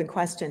that's an open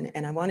question,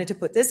 and I wanted to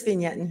put this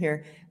vignette in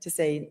here to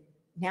say,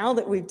 now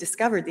that we've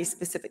discovered these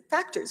specific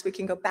factors, we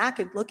can go back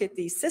and look at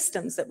these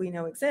systems that we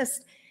know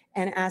exist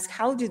and ask,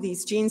 how do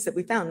these genes that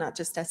we found, not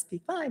just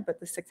SP5, but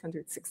the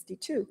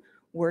 662,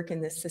 work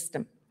in this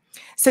system?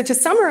 So to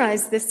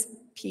summarize this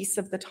piece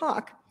of the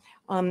talk,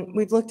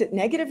 we've looked at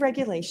negative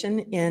regulation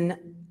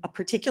in a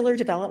particular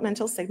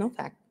developmental signal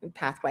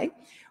pathway.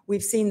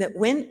 We've seen that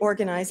Wnt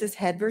organizes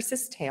head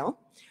versus tail.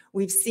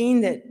 We've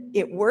seen that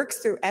it works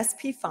through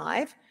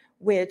SP5,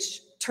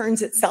 which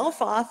turns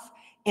itself off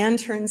and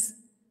turns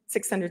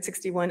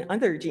 661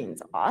 other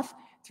genes off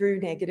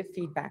through negative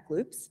feedback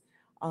loops.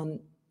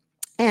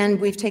 And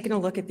we've taken a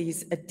look at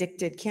these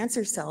addicted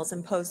cancer cells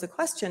and posed the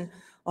question,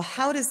 well,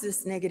 how does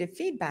this negative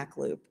feedback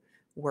loop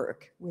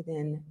work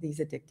within these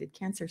addicted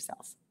cancer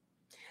cells?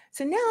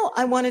 So now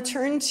I want to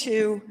turn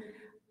to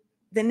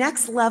the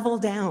next level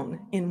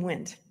down in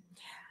Wnt.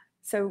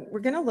 So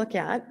we're going to look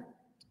at,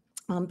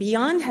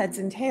 beyond heads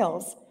and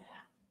tails,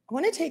 I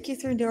want to take you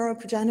through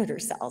neuroprogenitor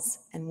cells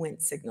and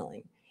Wnt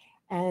signaling.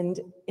 And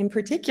in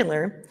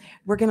particular,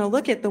 we're going to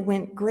look at the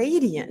Wnt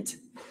gradient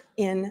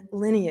in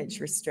lineage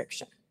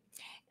restriction.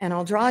 And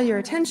I'll draw your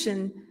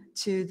attention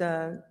to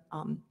the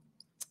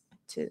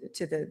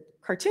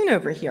cartoon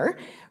over here,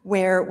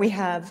 where we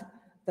have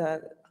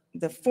the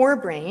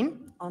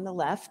forebrain on the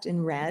left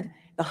in red,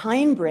 the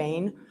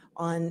hindbrain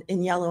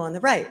in yellow on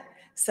the right.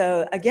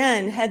 So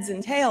again, heads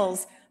and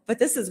tails, but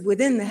this is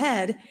within the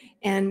head,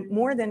 and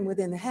more than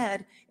within the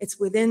head, it's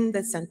within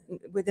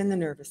the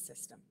nervous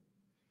system.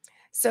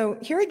 So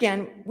here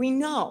again, we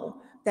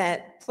know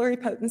that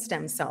pluripotent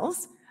stem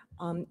cells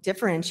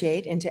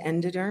differentiate into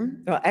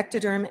ectoderm,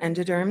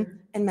 endoderm,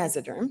 and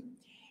mesoderm.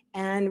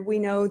 And we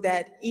know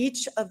that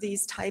each of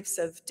these types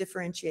of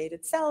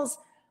differentiated cells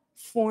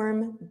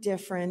form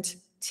different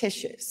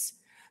tissues.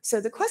 So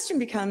the question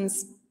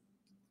becomes,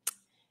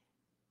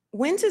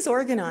 Wnt is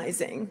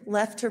organizing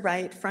left to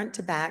right, front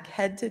to back,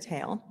 head to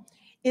tail.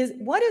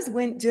 What is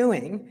Wnt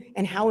doing,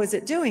 and how is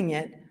it doing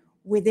it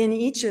within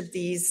each of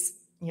these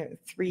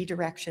three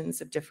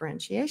directions of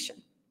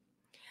differentiation?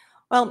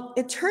 Well,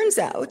 it turns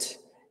out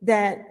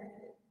that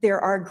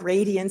there are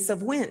gradients of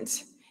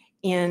Wnt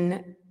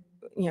in,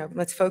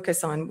 let's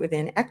focus on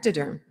within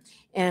ectoderm.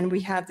 And we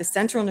have the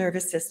central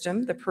nervous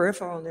system, the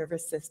peripheral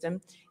nervous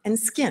system, and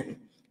skin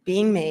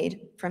being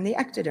made from the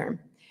ectoderm.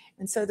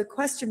 And so the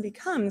question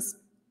becomes,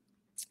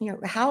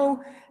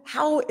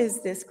 how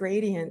is this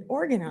gradient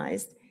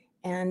organized,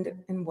 and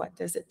what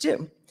does it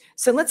do?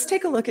 So let's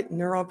take a look at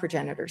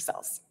neuroprogenitor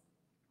cells.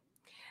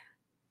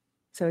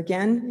 So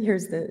again,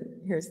 here's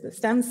the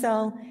stem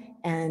cell,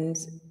 and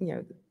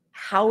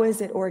how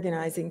is it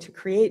organizing to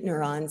create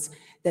neurons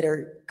that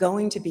are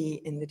going to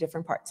be in the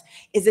different parts?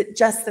 Is it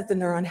just that the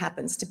neuron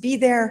happens to be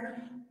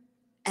there,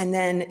 and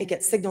then it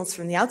gets signals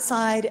from the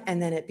outside,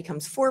 and then it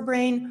becomes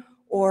forebrain?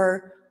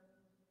 Or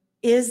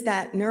is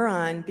that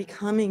neuron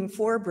becoming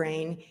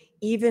forebrain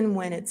even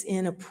when it's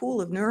in a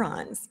pool of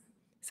neurons?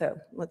 So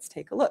let's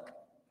take a look.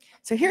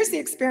 So here's the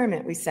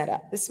experiment we set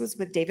up. This was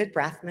with David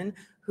Brathman,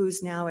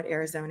 who's now at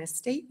Arizona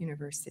State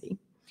University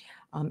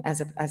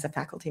as a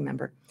faculty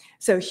member.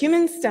 So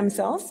human stem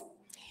cells,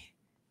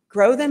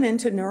 grow them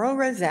into neural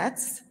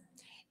rosettes,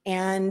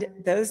 and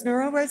those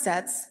neural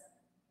rosettes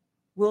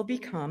will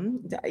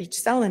become, each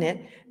cell in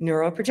it,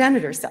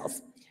 neuroprogenitor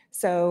cells.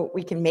 So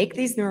we can make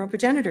these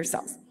neuroprogenitor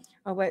cells.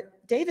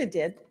 What David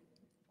did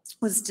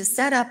was to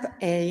set up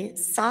a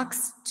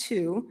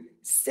SOX2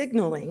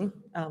 signaling.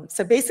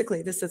 So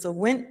basically, this is a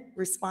Wnt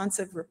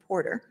responsive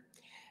reporter.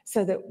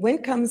 So that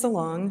Wnt comes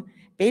along,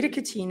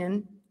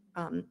 beta-catenin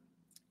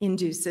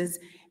induces,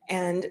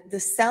 and the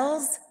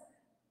cells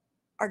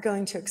are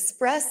going to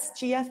express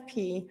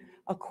GFP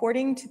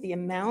according to the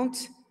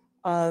amount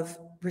of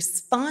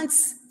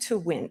response to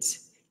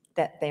Wnt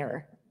that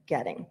they're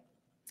getting.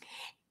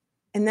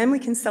 And then we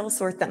can cell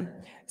sort them.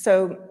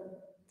 So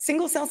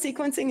single cell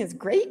sequencing is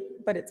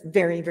great, but it's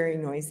very, very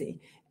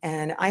noisy.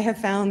 And I have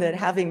found that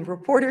having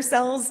reporter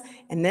cells,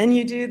 and then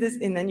you do this,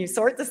 and then you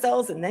sort the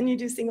cells, and then you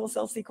do single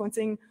cell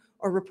sequencing,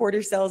 or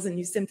reporter cells, and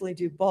you simply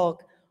do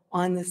bulk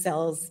on the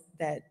cells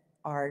that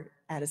are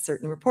at a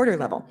certain reporter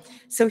level.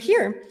 So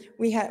here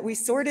we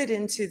sorted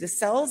into the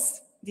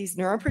cells, these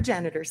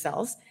neuroprogenitor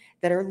cells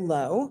that are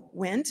low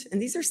Wnt,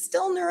 and these are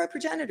still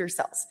neuroprogenitor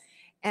cells,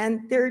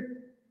 and they're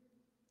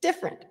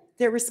different.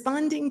 They're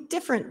responding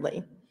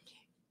differently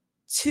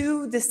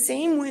to the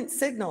same Wnt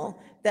signal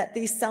that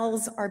these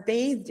cells are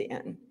bathed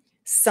in.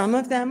 Some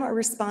of them are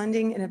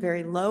responding in a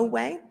very low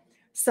way,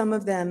 some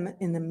of them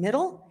in the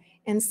middle,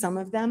 and some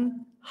of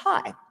them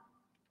high.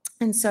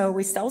 And so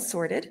we cell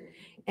sorted,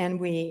 and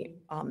we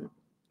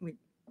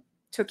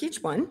took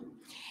each one.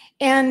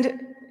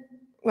 And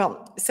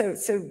well, so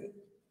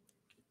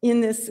in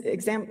this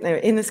example,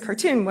 in this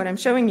cartoon, what I'm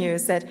showing you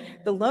is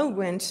that the low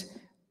Wnt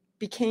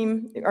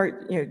became,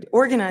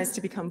 organized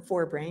to become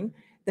forebrain.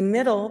 The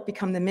middle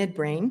become the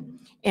midbrain,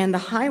 and the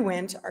high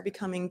Wnt are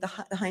becoming the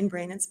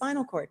hindbrain and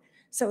spinal cord.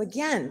 So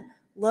again,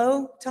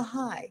 low to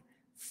high,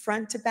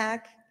 front to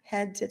back,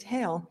 head to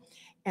tail,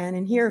 and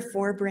in here,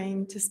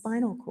 forebrain to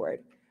spinal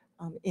cord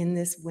in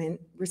this Wnt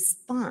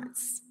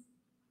response.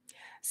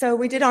 So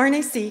we did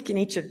RNA-seq in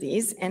each of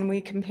these, and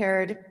we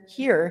compared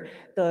here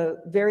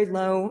the very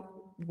low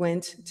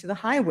Wnt to the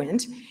high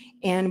Wnt,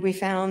 and we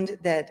found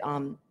that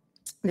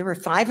there were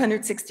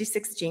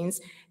 566 genes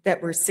that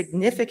were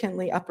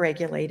significantly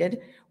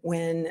upregulated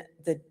when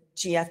the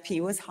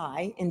GFP was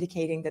high,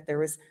 indicating that there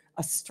was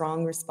a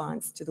strong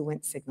response to the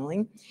Wnt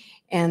signaling,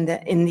 and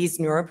that in these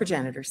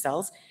neuroprogenitor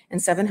cells,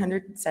 and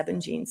 707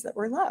 genes that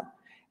were low.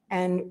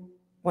 And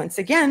once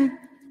again,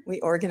 we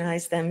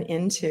organized them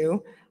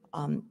into,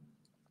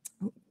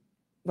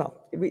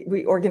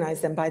 we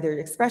organized them by their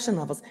expression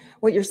levels.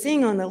 What you're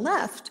seeing on the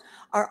left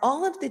are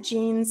all of the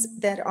genes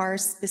that are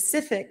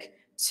specific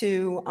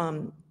to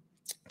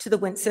the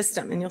Wnt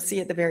system, and you'll see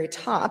at the very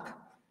top,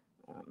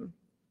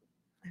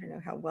 I don't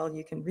know how well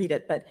you can read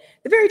it, but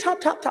the very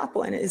top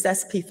one is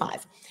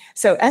SP5.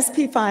 So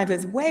SP5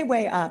 is way,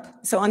 way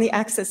up. So on the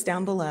axis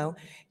down below,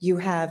 you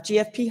have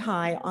GFP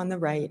high on the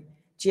right,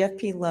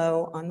 GFP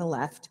low on the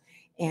left,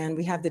 and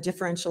we have the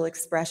differential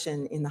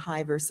expression in the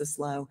high versus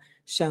low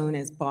shown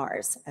as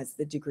bars as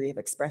the degree of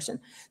expression.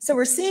 So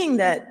we're seeing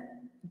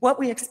that what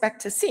we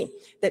expect to see,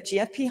 that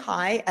GFP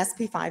high,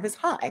 SP5 is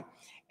high,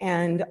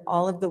 and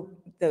all of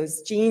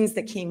those genes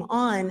that came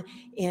on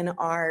in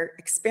our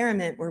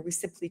experiment where we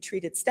simply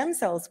treated stem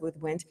cells with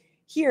Wnt,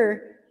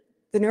 here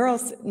the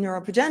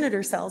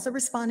neuroprogenitor cells are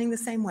responding the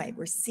same way.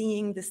 We're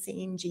seeing the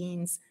same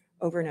genes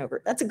over and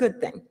over. That's a good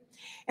thing.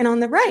 And on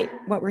the right,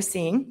 what we're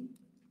seeing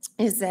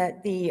is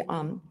that the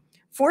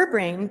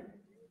forebrain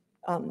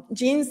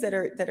genes that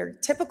are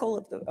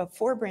typical of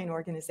forebrain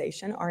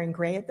organization are in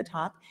gray at the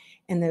top,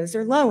 and those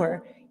are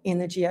lower in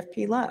the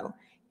GFP low.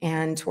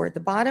 And toward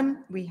the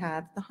bottom, we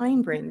have the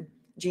hindbrain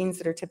genes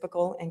that are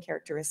typical and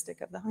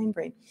characteristic of the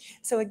hindbrain.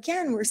 So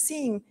again, we're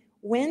seeing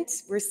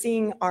Wnt, we're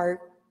seeing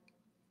our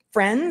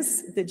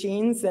friends, the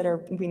genes that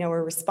we know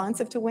are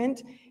responsive to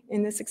Wnt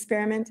in this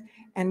experiment,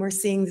 and we're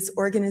seeing this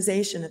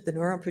organization of the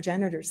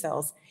neuroprogenitor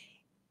cells,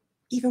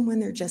 even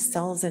when they're just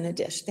cells in a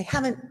dish. They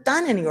haven't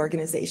done any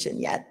organization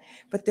yet,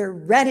 but they're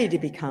ready to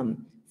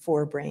become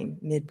forebrain,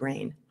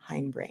 midbrain,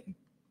 hindbrain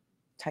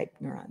type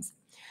neurons.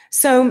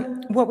 So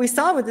what we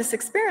saw with this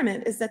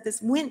experiment is that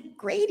this Wnt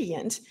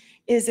gradient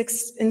is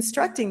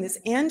instructing this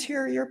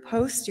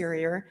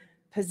anterior-posterior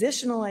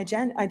positional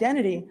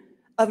identity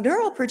of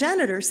neural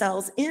progenitor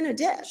cells in a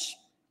dish.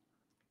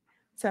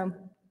 So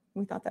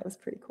we thought that was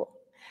pretty cool.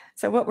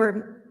 So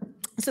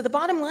the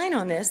bottom line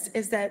on this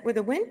is that with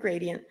a Wnt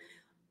gradient,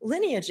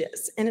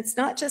 lineages, and it's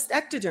not just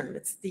ectoderm,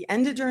 it's the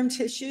endoderm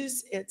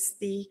tissues, it's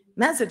the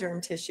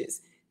mesoderm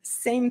tissues,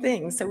 same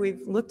thing. So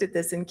we've looked at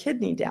this in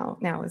kidney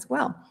now as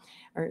well,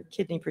 or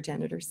kidney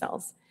progenitor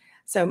cells.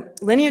 So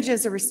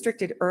lineages are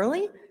restricted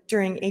early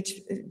during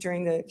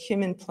the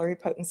human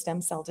pluripotent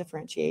stem cell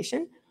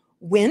differentiation.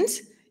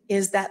 Wnt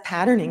is that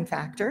patterning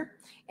factor,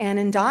 and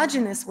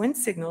endogenous Wnt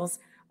signals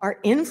are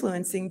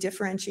influencing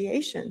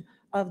differentiation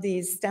of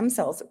these stem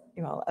cells,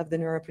 of the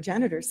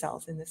neuroprogenitor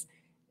cells in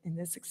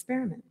this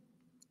experiment.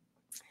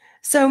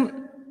 So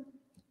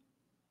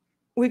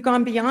we've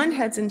gone beyond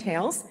heads and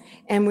tails,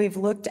 and we've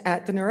looked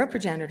at the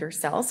neuroprogenitor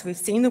cells. We've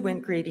seen the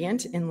Wnt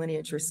gradient in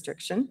lineage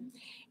restriction,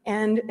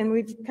 and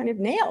we've kind of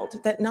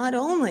nailed that not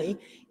only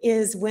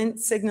is Wnt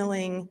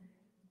signaling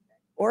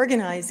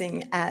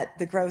organizing at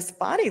the gross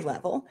body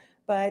level,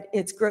 but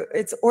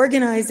it's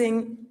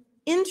organizing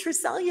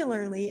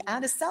intracellularly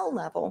at a cell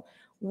level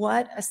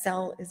what a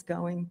cell is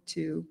going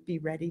to be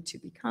ready to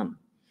become.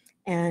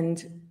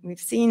 And we've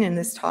seen in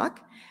this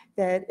talk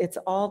that it's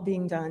all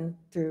being done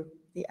through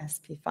the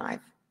SP5.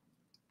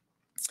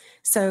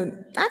 So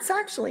that's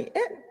actually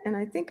it. And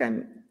I think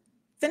I'm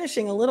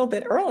finishing a little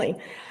bit early,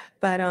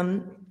 but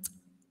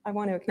I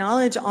want to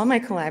acknowledge all my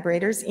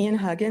collaborators. Ian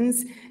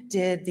Huggins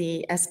did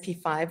the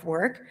SP5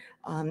 work.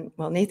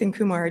 Nathan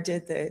Kumar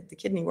did the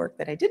kidney work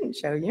that I didn't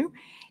show you.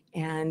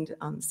 And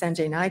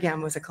Sanjay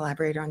Nigam was a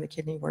collaborator on the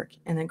kidney work.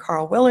 And then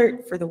Carl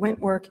Willert for the Wnt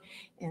work,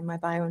 and my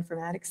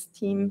bioinformatics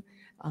team,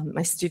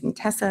 my student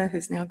Tessa,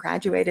 who's now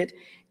graduated,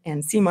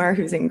 and Simar,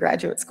 who's in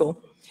graduate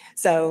school.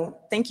 So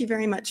thank you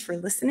very much for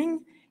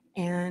listening,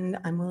 and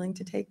I'm willing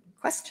to take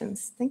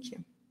questions. Thank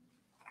you.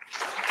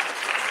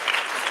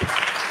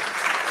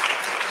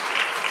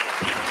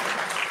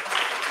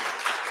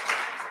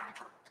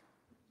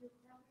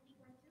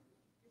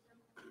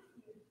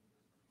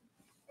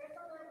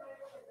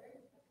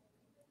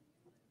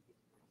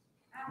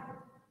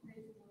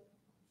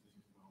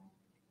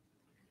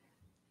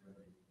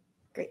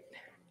 Great.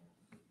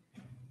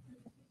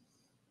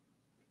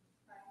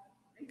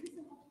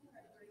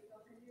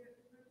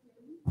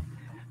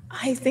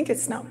 I think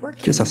it's not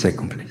working. Just a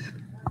second, please.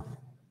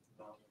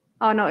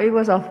 Oh, no, it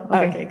was off.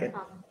 Okay, good.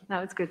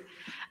 Now it's good.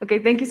 Okay,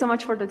 thank you so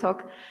much for the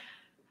talk.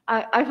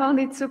 I found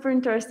it super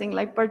interesting.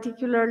 Like,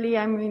 particularly,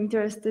 I'm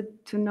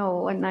interested to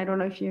know, and I don't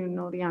know if you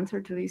know the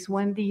answer to this,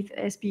 when did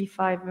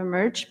SP5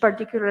 emerge,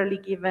 particularly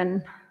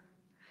given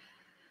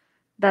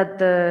that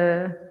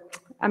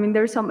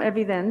there's some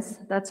evidence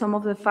that some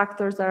of the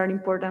factors that are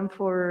important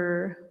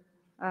for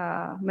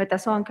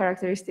metazoan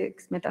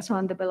characteristics,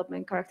 metazoan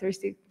development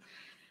characteristics,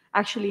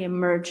 actually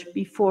emerge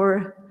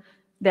before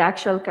the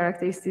actual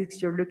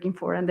characteristics you're looking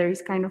for. And there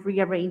is kind of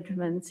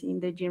rearrangements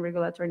in the gene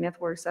regulatory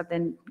networks that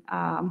then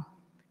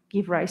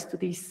give rise to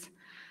these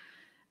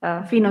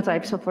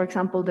phenotypes. So, for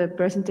example, the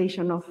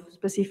presentation of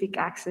specific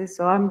axes.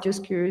 So I'm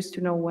just curious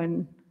to know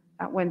when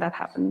that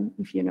happened,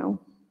 if you know.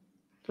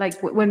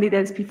 Like, when did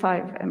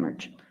SP5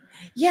 emerge?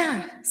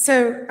 Yeah,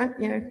 so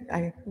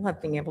I love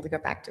being able to go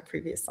back to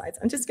previous slides.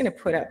 I'm just going to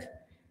put up,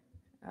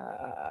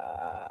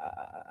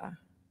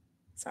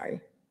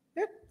 sorry,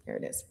 yep, here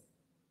it is.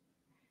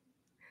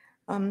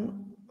 I'll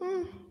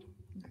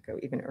go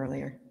even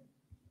earlier.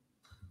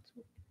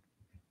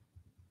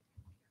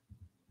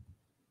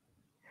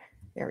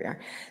 There we are.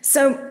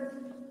 So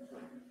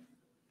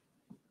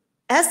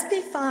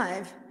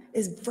SP5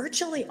 is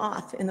virtually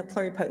off in the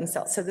pluripotent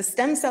cells. So the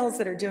stem cells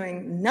that are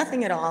doing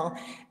nothing at all,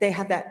 they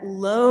have that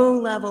low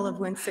level of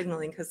Wnt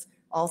signaling, because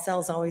all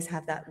cells always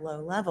have that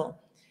low level.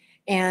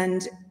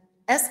 And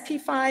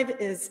SP5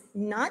 is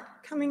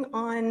not coming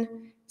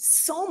on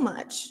so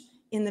much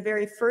in the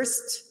very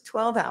first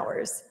 12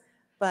 hours,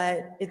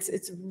 but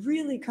it's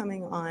really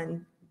coming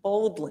on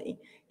boldly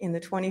in the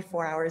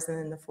 24 hours and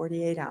then the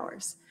 48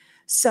 hours.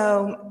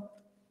 So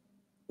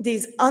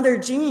these other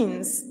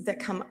genes that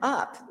come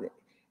up,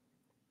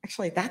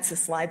 actually, that's a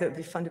slide that would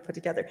be fun to put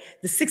together.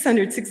 The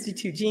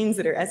 662 genes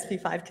that are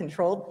SP5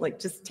 controlled, like,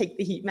 just take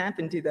the heat map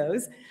and do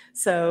those.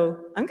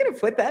 So I'm going to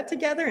put that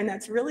together, and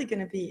that's really going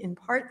to be, in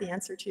part, the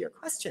answer to your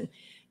question.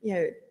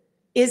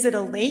 Is it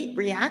a late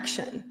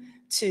reaction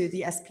to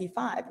the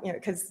SP5?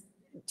 Because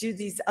do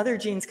these other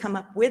genes come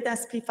up with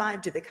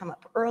SP5? Do they come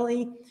up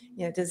early?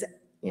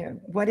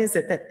 What is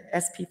it that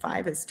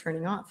SP5 is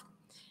turning off?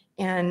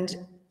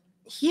 And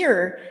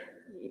here,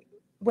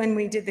 when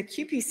we did the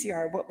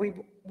qPCR, what we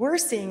were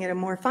seeing at a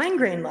more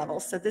fine-grained level,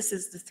 so this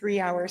is the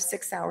 3-hour,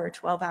 6-hour,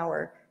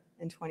 12-hour,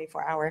 and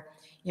 24-hour,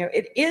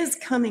 it is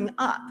coming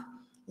up.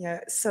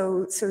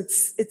 So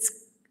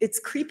it's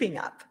creeping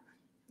up,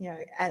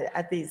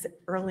 at these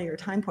earlier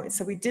time points.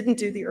 So we didn't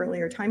do the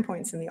earlier time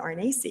points in the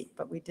RNA-seq,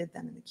 but we did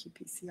them in the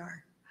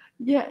qPCR.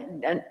 Yeah,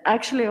 and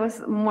actually I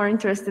was more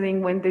interested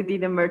in when they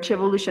did emerge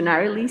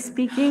evolutionarily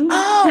speaking.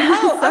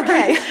 Oh,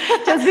 okay.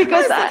 Just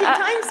because I was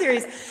thinking time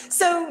series.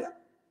 So,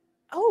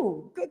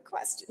 good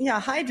question. Yeah,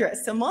 Hydra.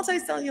 So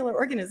multicellular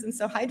organisms.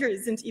 So Hydra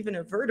isn't even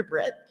a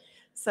vertebrate.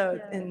 So,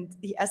 yeah. And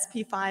the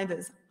SP5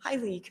 is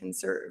highly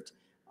conserved.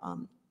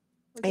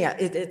 Okay. Yeah,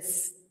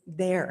 it's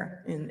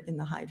there in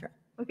the Hydra.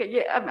 Okay,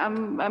 yeah,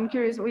 I'm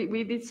curious.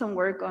 We did some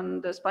work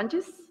on the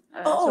sponges,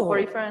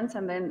 soporiferans,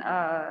 and then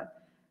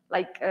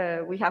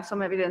we have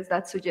some evidence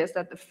that suggests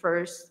that the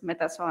first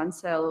metazoan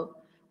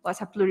cell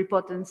was a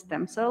pluripotent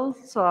stem cell.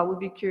 So I would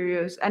be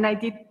curious. And I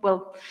did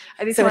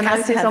some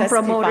analysis on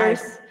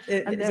promoters.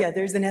 Yeah,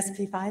 there's an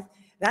SP5.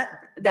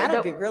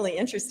 That'll be really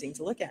interesting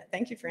to look at.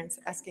 Thank you for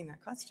asking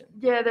that question.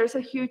 Yeah, there's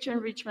a huge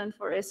enrichment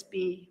for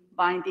SP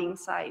binding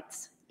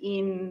sites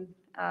in,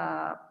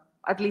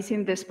 at least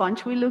in the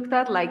sponge we looked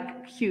at,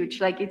 like huge,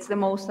 like it's the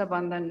most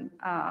abundant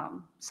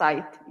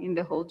site in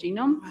the whole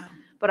genome. Wow.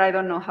 But I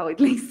don't know how it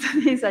links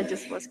to this. I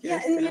just was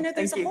curious. Yeah, and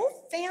there's a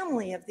whole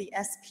family of the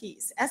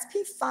SPs.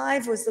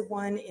 SP5 was the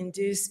one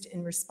induced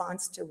in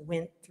response to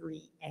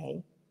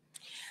Wnt3A.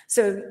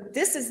 So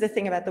this is the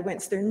thing about the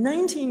Wnts. There are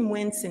 19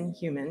 Wnts in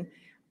human.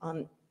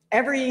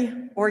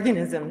 Every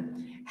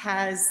organism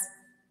has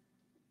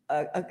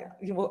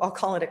I'll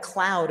call it a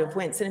cloud of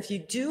Wnts. And if you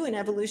do an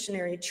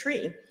evolutionary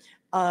tree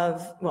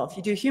if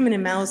you do human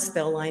and mouse,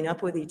 they'll line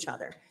up with each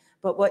other.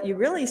 But what you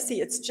really see,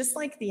 it's just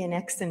like the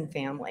annexin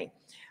family.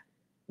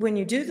 When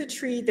you do the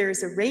tree,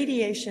 there's a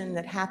radiation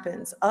that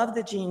happens of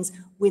the genes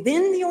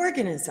within the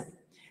organism.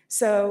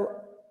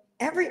 So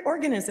every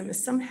organism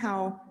is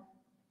somehow,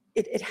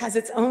 it has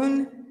its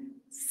own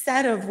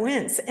set of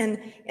Wnts. And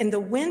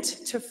the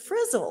Wnt to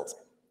frizzled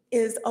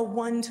is a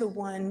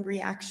one-to-one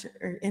reaction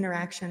or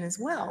interaction as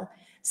well.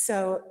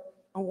 So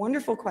a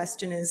wonderful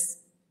question is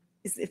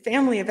the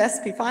family of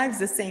SP5s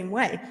the same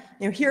way?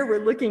 Here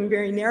we're looking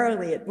very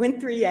narrowly at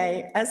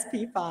Wnt3A,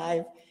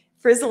 SP5,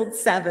 frizzled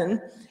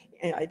 7.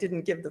 I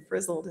didn't give the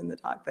frizzled in the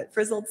talk, but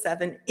frizzled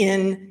 7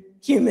 in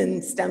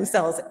human stem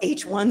cells,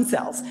 H1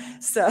 cells.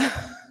 So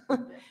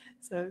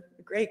a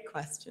great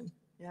question.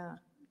 Yeah.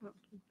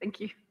 Thank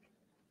you.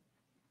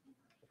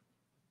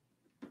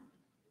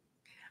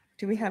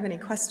 Do we have any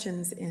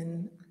questions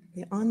in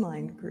the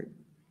online group?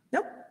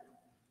 Nope.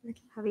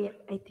 Javier,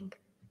 I think.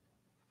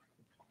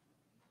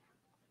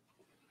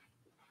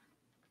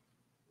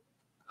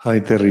 Hi,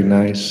 Terry.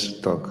 Nice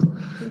talk.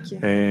 Thank you.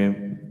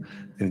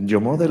 In your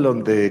model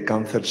on the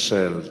cancer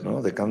cells,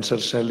 the cancer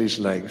cell is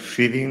like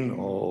feeding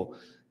or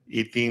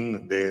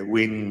eating the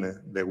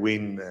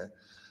Wnt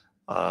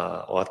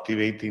or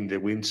activating the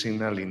Wnt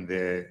signal in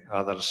the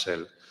other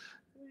cell.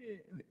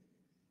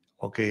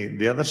 Okay,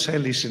 the other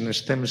cell is in a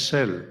stem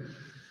cell,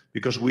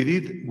 because we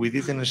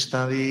did a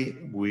study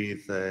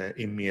with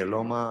in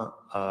myeloma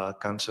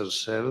cancer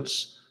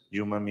cells,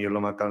 human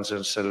myeloma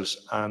cancer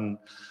cells, and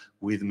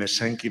with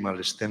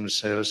mesenchymal stem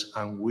cells,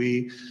 and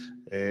we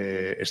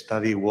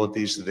study what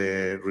is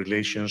the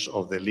relations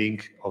of the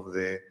link of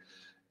the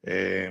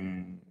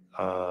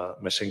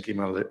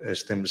mesenchymal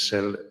stem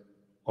cell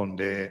on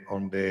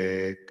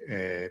the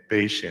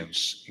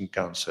patients in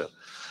cancer,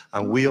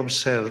 and we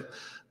observed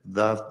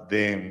that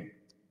the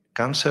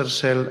cancer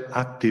cell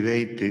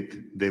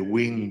activated the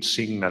Wnt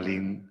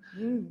signaling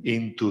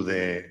into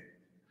the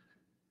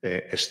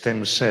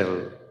stem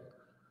cell,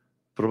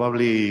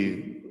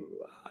 probably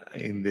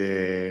in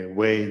the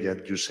way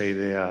that you say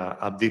they are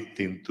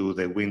addicting to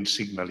the Wnt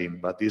signaling,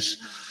 but is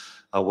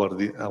our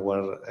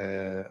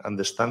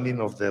understanding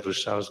of the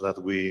results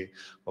that we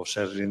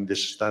observed in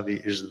this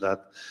study is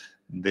that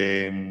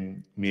the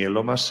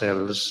myeloma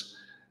cells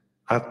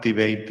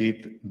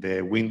activated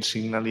the Wnt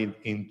signaling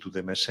into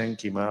the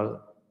mesenchymal,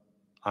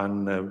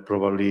 and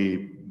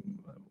probably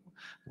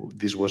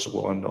this was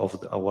one of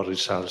our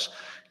results.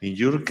 In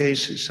your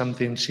case, is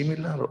something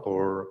similar,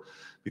 or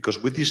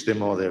because what is the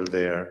model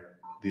there?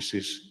 This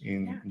is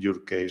in your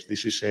case.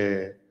 This is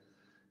a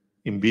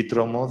in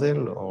vitro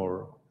model,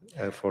 or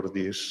for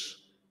this?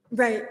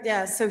 Right.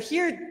 Yeah. So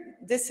here,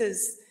 this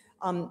is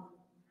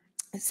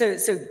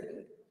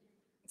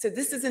so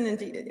this is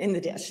in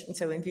the dish, and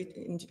so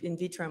in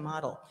vitro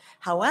model.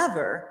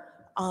 However,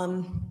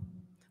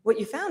 what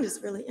you found is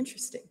really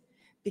interesting,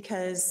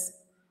 because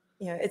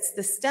it's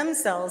the stem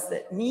cells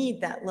that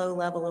need that low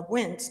level of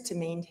Wnt to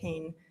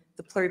maintain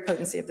the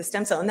pluripotency of the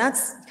stem cell, and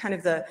that's kind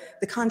of the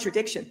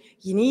contradiction.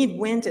 You need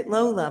Wnt at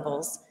low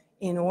levels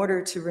in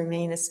order to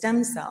remain a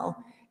stem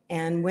cell,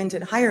 and Wnt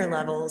at higher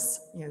levels,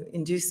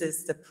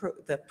 induces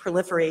the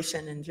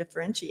proliferation and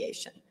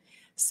differentiation.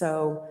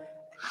 So.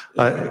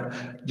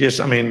 Yes,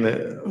 I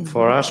mean,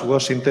 for us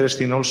was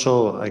interesting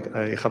also,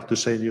 I have to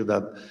say you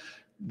that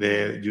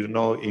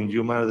in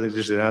human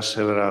there are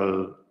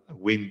several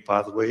Wnt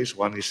pathways.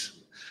 One is,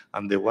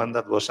 and the one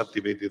that was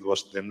activated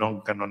was the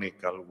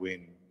non-canonical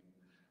Wnt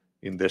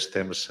in the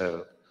stem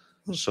cell.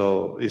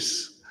 So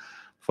it's,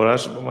 for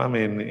us, I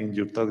mean, in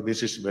your talk,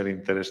 this is very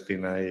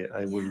interesting.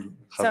 I will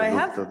have So a I look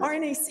have to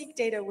RNA-seq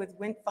data with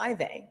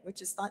Wnt5a,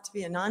 which is thought to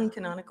be a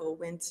non-canonical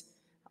Wnt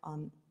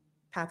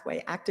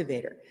pathway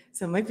activator.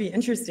 So it might be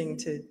interesting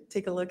to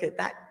take a look at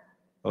that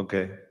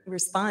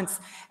response.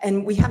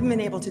 And we haven't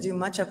been able to do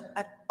much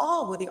at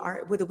all with the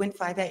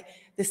Wnt5a.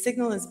 The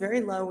signal is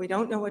very low. We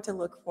don't know what to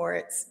look for.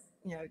 It's,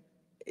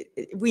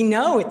 we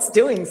know it's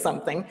doing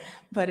something,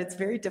 but it's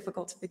very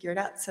difficult to figure it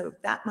out. So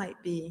that might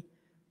be,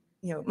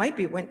 it might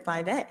be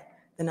Wnt5a,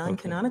 the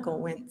non-canonical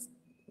Wnt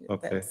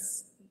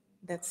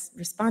that's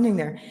responding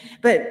there.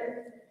 But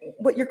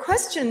what your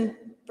question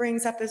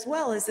brings up as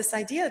well is this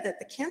idea that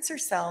the cancer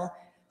cell,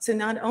 so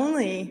not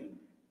only,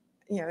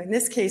 in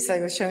this case, I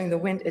was showing the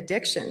Wnt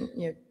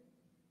addiction,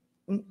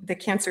 the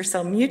cancer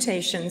cell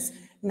mutations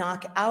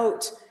knock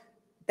out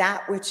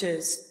that which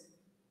is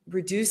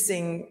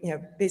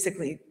reducing,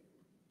 basically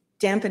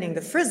dampening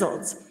the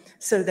frizzles,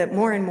 so that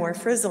more and more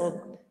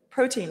frizzled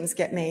proteins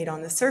get made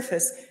on the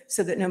surface,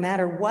 so that no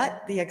matter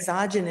what the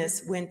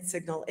exogenous Wnt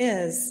signal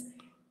is,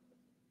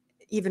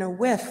 even a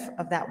whiff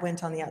of that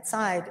Wnt on the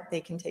outside,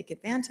 they can take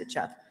advantage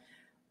of.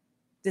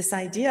 This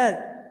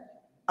idea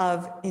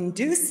of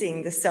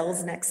inducing the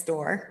cells next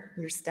door,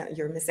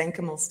 your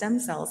mesenchymal stem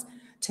cells,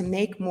 to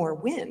make more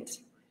Wnt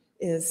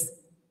is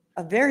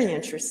a very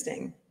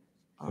interesting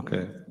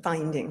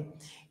finding,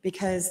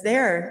 because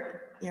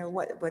there,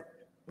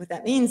 what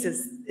that means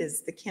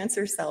is the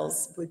cancer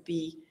cells would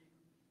be,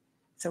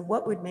 so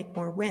what would make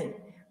more Wnt?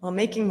 Well,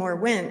 making more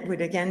Wnt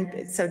would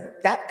again, so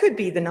that could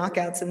be the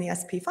knockouts in the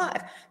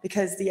SP5,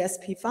 because the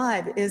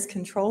SP5 is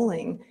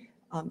controlling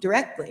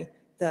directly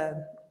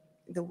the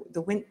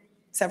Wnt,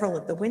 several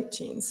of the Wnt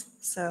genes.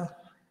 So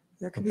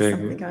there could be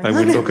something going on.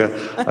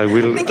 I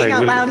will thinking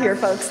out loud here,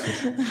 folks.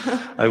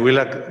 I will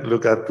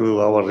look at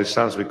our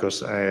results,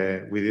 because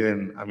we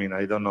didn't, I mean,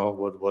 I don't know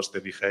what was the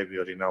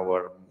behavior in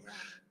our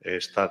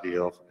study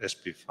of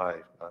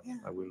SP5, but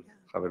I will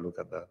have a look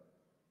at that.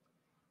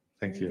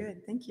 Thank you.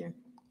 Good, thank you.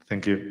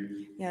 Thank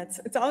you. Yeah,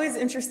 it's always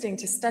interesting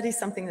to study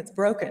something that's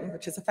broken,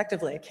 which is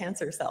effectively a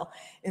cancer cell,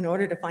 in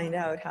order to find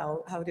out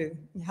how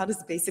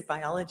does basic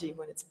biology,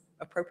 when it's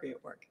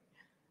appropriate, work.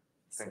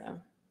 So,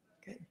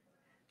 good.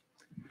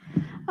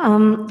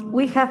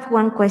 We have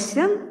one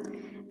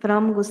question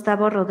from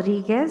Gustavo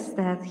Rodriguez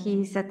that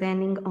he's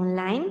attending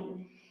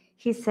online.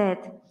 He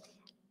said,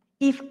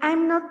 if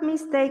I'm not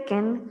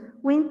mistaken,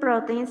 Wnt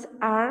proteins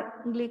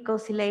are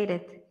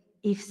glycosylated.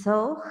 If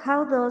so,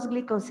 how does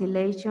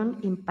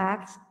glycosylation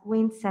impact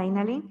Wnt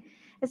signaling,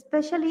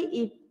 especially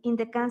if in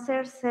the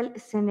cancer cell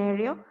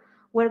scenario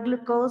where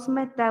glucose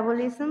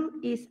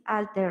metabolism is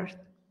altered?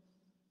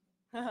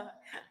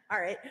 All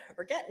right,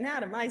 we're getting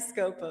out of my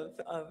scope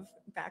of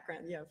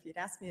background. You know, if you'd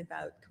asked me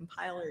about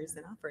compilers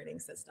and operating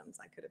systems,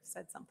 I could have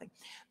said something.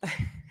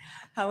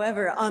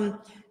 However,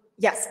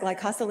 yes,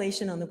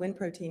 glycosylation on the Wnt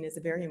protein is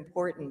a very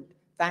important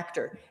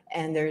factor,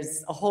 and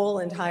there's a whole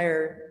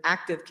entire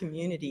active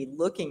community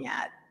looking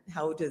at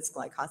how does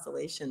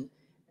glycosylation,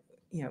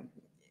 you know,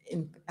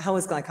 how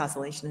is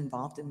glycosylation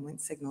involved in Wnt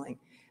signaling.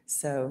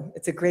 So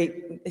it's a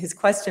great, his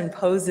question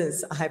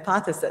poses a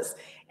hypothesis,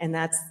 and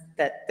that's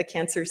that the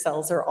cancer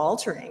cells are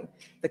altering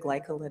the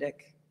glycolytic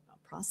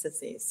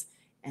processes,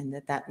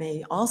 and that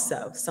may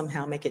also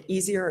somehow make it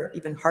easier or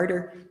even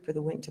harder for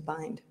the Wnt to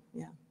bind.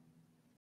 Yeah.